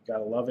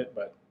gotta love it,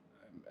 but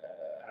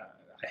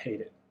I hate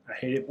it. I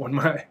hate it when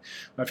my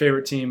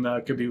favorite team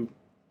could be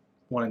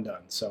one and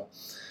done. So,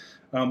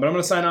 but I'm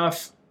gonna sign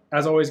off.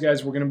 As always,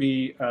 guys, we're gonna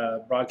be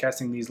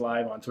broadcasting these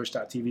live on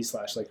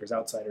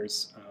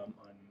twitch.tv/LakersOutsiders on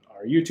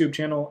our YouTube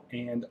channel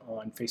and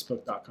on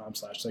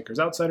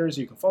Facebook.com/LakersOutsiders.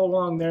 You can follow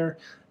along there.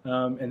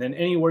 And then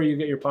anywhere you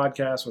get your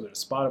podcasts, whether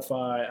it's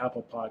Spotify,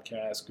 Apple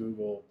Podcasts,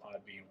 Google,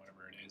 Podbean,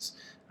 whatever it is,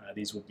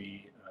 these will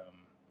be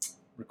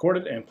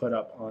recorded and put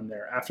up on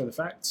there after the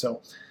fact.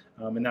 So,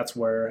 and that's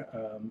where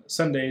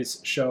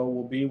Sunday's show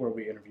will be, where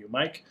we interview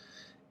Mike.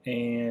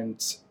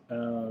 And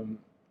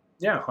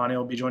yeah, Hani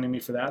will be joining me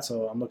for that.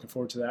 So I'm looking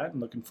forward to that and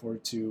looking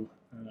forward to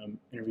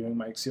interviewing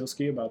Mike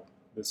Sielski about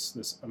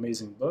this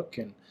amazing book.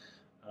 And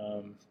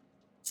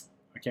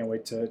I can't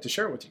wait to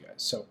share it with you guys.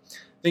 So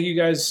thank you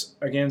guys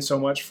again so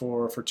much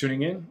for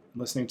tuning in and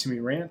listening to me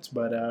rant.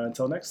 But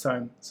until next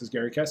time, this is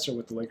Gary Kester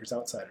with the Lakers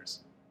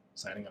Outsiders,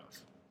 signing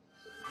off.